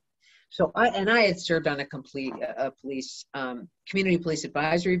 miles away. So I had served on a police community police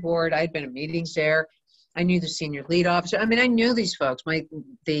advisory board. I'd been in meetings there. I knew the senior lead officer. I mean, I knew these folks.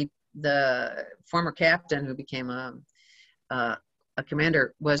 The former captain who became a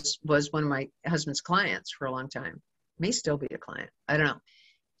commander was one of my husband's clients for a long time. May still be a client. I don't know.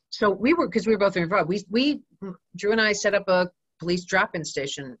 So because we were both involved. We Drew and I set up a police drop-in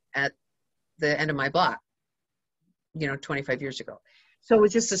station at the end of my block, 25 years ago. So it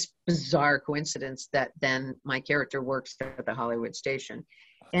was just this bizarre coincidence that then my character works at the Hollywood station.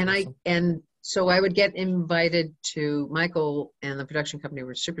 And so I would get invited to Michael, and the production company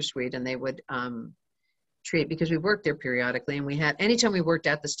were super sweet, and they would treat, because we worked there periodically, and we had, anytime we worked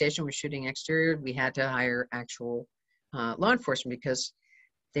at the station, we're shooting exterior, we had to hire actual law enforcement, because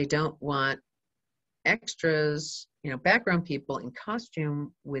they don't want extras, background people in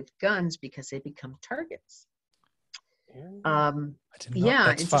costume with guns, because they become targets.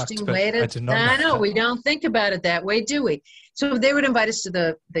 Interesting way to. I know we don't think about it that way, do we? So they would invite us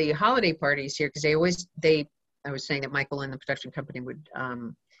to the holiday parties here, because I was saying that Michael and the production company would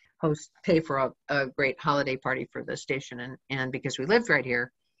pay for a great holiday party for the station, and because we lived right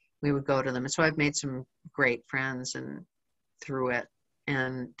here, we would go to them. And so I've made some great friends and through it,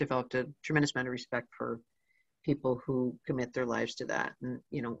 and developed a tremendous amount of respect for people who commit their lives to that. And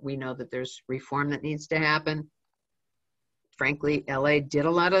we know that there's reform that needs to happen. Frankly, LA did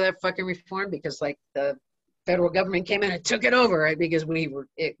a lot of that fucking reform, because the federal government came in and took it over, right? Because the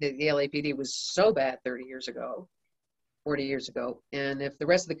LAPD was so bad 30 years ago, 40 years ago. And if the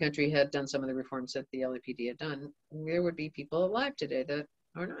rest of the country had done some of the reforms that the LAPD had done, there would be people alive today that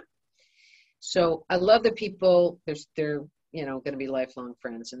are not. So I love the people. They're going to be lifelong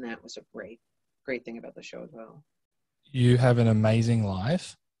friends. And that was a great thing about the show as well. You have an amazing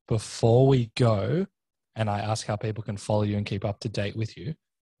life. Before we go, and I ask how people can follow you and keep up to date with you,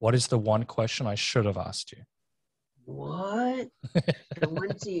 what is the one question I should have asked you? What? The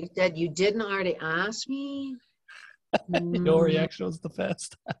ones you said you didn't already ask me? Your reaction was the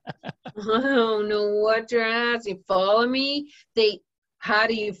best. I don't know what you're asking. Follow me? How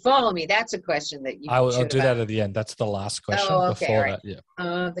do you follow me? That's a question that you I'll do that at the end. That's the last question. Oh, okay, before right. that.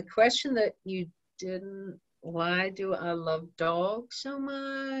 Yeah. The question that you didn't, why do I love dogs so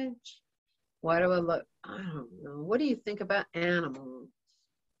much? Why do I love, I don't know. What do you think about animals?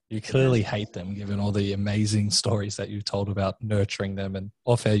 You clearly hate them, given all the amazing stories that you told about nurturing them. And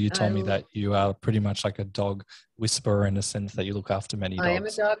off air, you told me that you are pretty much like a dog whisperer, in a sense that you look after many dogs. I am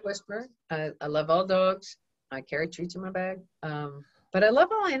a dog whisperer. I love all dogs. I carry treats in my bag. But I love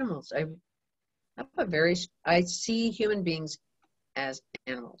all animals. I see human beings as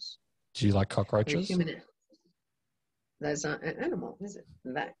animals. Do you like cockroaches? That's not an animal, is it?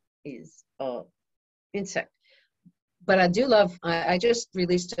 That is an insect. But I do love, I just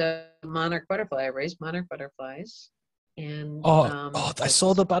released a monarch butterfly. I raised monarch butterflies. And I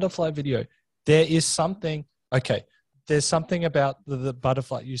saw the butterfly video. There is something, there's something about the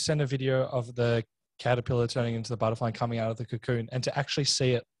butterfly. You sent a video of the caterpillar turning into the butterfly and coming out of the cocoon, and to actually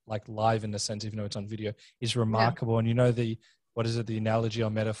see it like live, in the sense, even though it's on video, is remarkable. Yeah. And the analogy or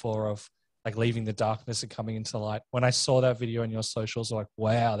metaphor of like leaving the darkness and coming into the light. When I saw that video on your socials, I was like,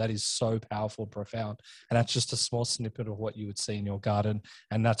 wow, that is so powerful and profound. And that's just a small snippet of what you would see in your garden.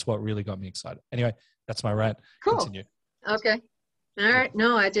 And that's what really got me excited. Anyway, that's my rant. Cool. Continue. Okay. All right.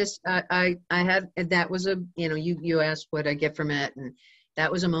 No, I had, that was you asked what I get from it. And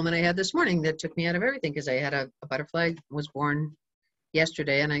that was a moment I had this morning that took me out of everything, because I had a butterfly was born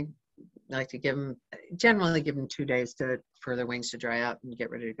yesterday, and I like to generally give them 2 days for their wings to dry out and get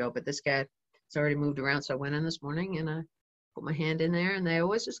ready to go. But this guy has already moved around, so I went in this morning and I put my hand in there, and they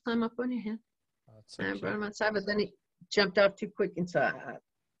always just climb up on your hand. So and I brought him outside, but then he jumped off too quick inside,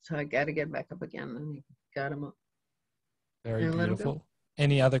 so I got to get back up again, and he got him up. Very beautiful.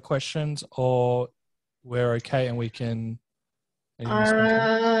 Any other questions, or we're okay and we can?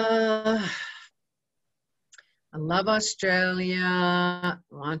 I love Australia.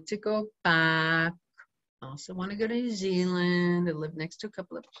 Want to go back. Also want to go to New Zealand. I live next to a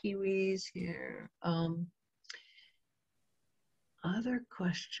couple of Kiwis here. Other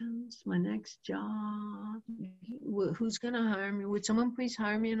questions? My next job? Who's going to hire me? Would someone please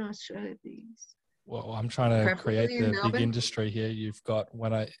hire me in Australia, please? Well, I'm trying to create Preferably in the big Melbourne? industry here. You've got,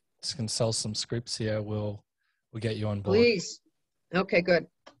 when I can sell some scripts here, we'll get you on board. Please. Okay, good.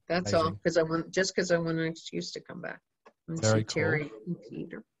 That's all. Amazing. Because I want an excuse to come back. And Very see Terry cool. and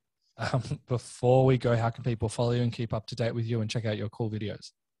Peter. Before we go, how can people follow you and keep up to date with you and check out your cool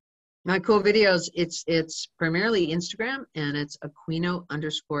videos? My cool videos, it's primarily Instagram, and it's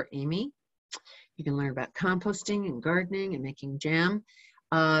Aquino_Amy. You can learn about composting and gardening and making jam.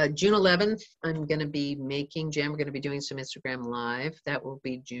 June 11th, I'm going to be making jam. We're going to be doing some Instagram Live. That will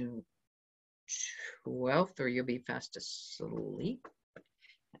be June 12th, or you'll be fast asleep.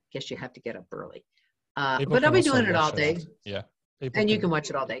 I guess you have to get up early. But I'll be doing it all day. Yeah. And you can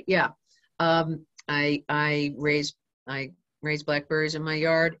watch it all day. Yeah. I raise blackberries in my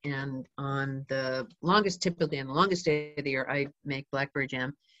yard, and typically on the longest day of the year, I make blackberry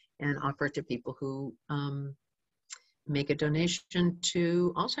jam and offer it to people who make a donation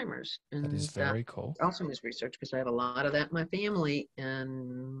to Alzheimer's. And that is very cool. Alzheimer's research, because I have a lot of that in my family,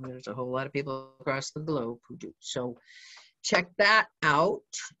 and there's a whole lot of people across the globe who do. So check that out.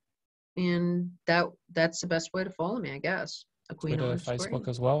 And that's the best way to follow me, I guess. Twitter, Facebook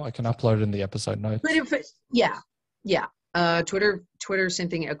as well. I can upload it in the episode notes. Yeah. Twitter, same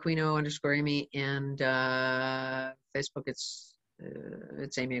thing, Aquino_Amy, and Facebook, it's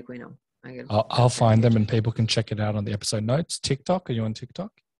Amy Aquino. I'll find them and people can check it out on the episode notes. TikTok, are you on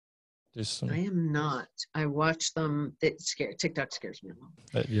TikTok? I am not. I watch them. TikTok scares me a lot.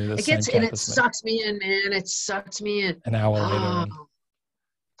 It sucks me in, man. It sucks me in. An hour later.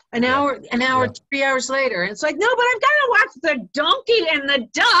 An hour, 3 hours later. And it's like, no, but I've got to watch the donkey and the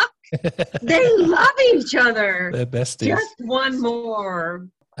duck. They love each other. They're besties. Just one more.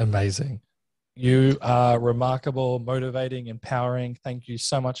 Amazing. You are remarkable, motivating, empowering. Thank you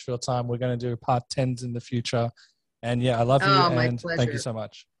so much for your time. We're going to do part 10s in the future. And yeah, I love you. And thank you so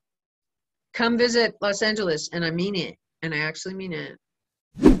much. Come visit Los Angeles. And I mean it. And I actually mean it.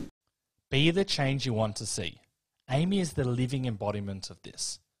 Be the change you want to see. Amy is the living embodiment of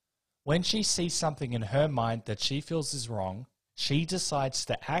this. When she sees something in her mind that she feels is wrong, she decides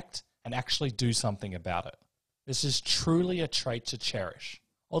to act and actually do something about it. This is truly a trait to cherish.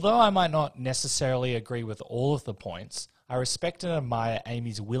 Although I might not necessarily agree with all of the points, I respect and admire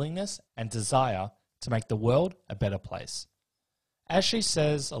Amy's willingness and desire to make the world a better place. As she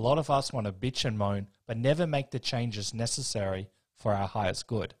says, a lot of us want to bitch and moan, but never make the changes necessary for our highest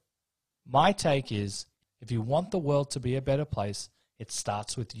good. My take is, if you want the world to be a better place, it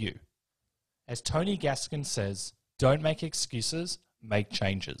starts with you. As Tony Gaskin says, don't make excuses, make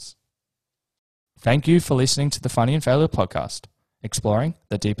changes. Thank you for listening to the Funny and Failure podcast, exploring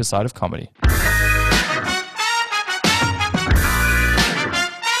the deeper side of comedy.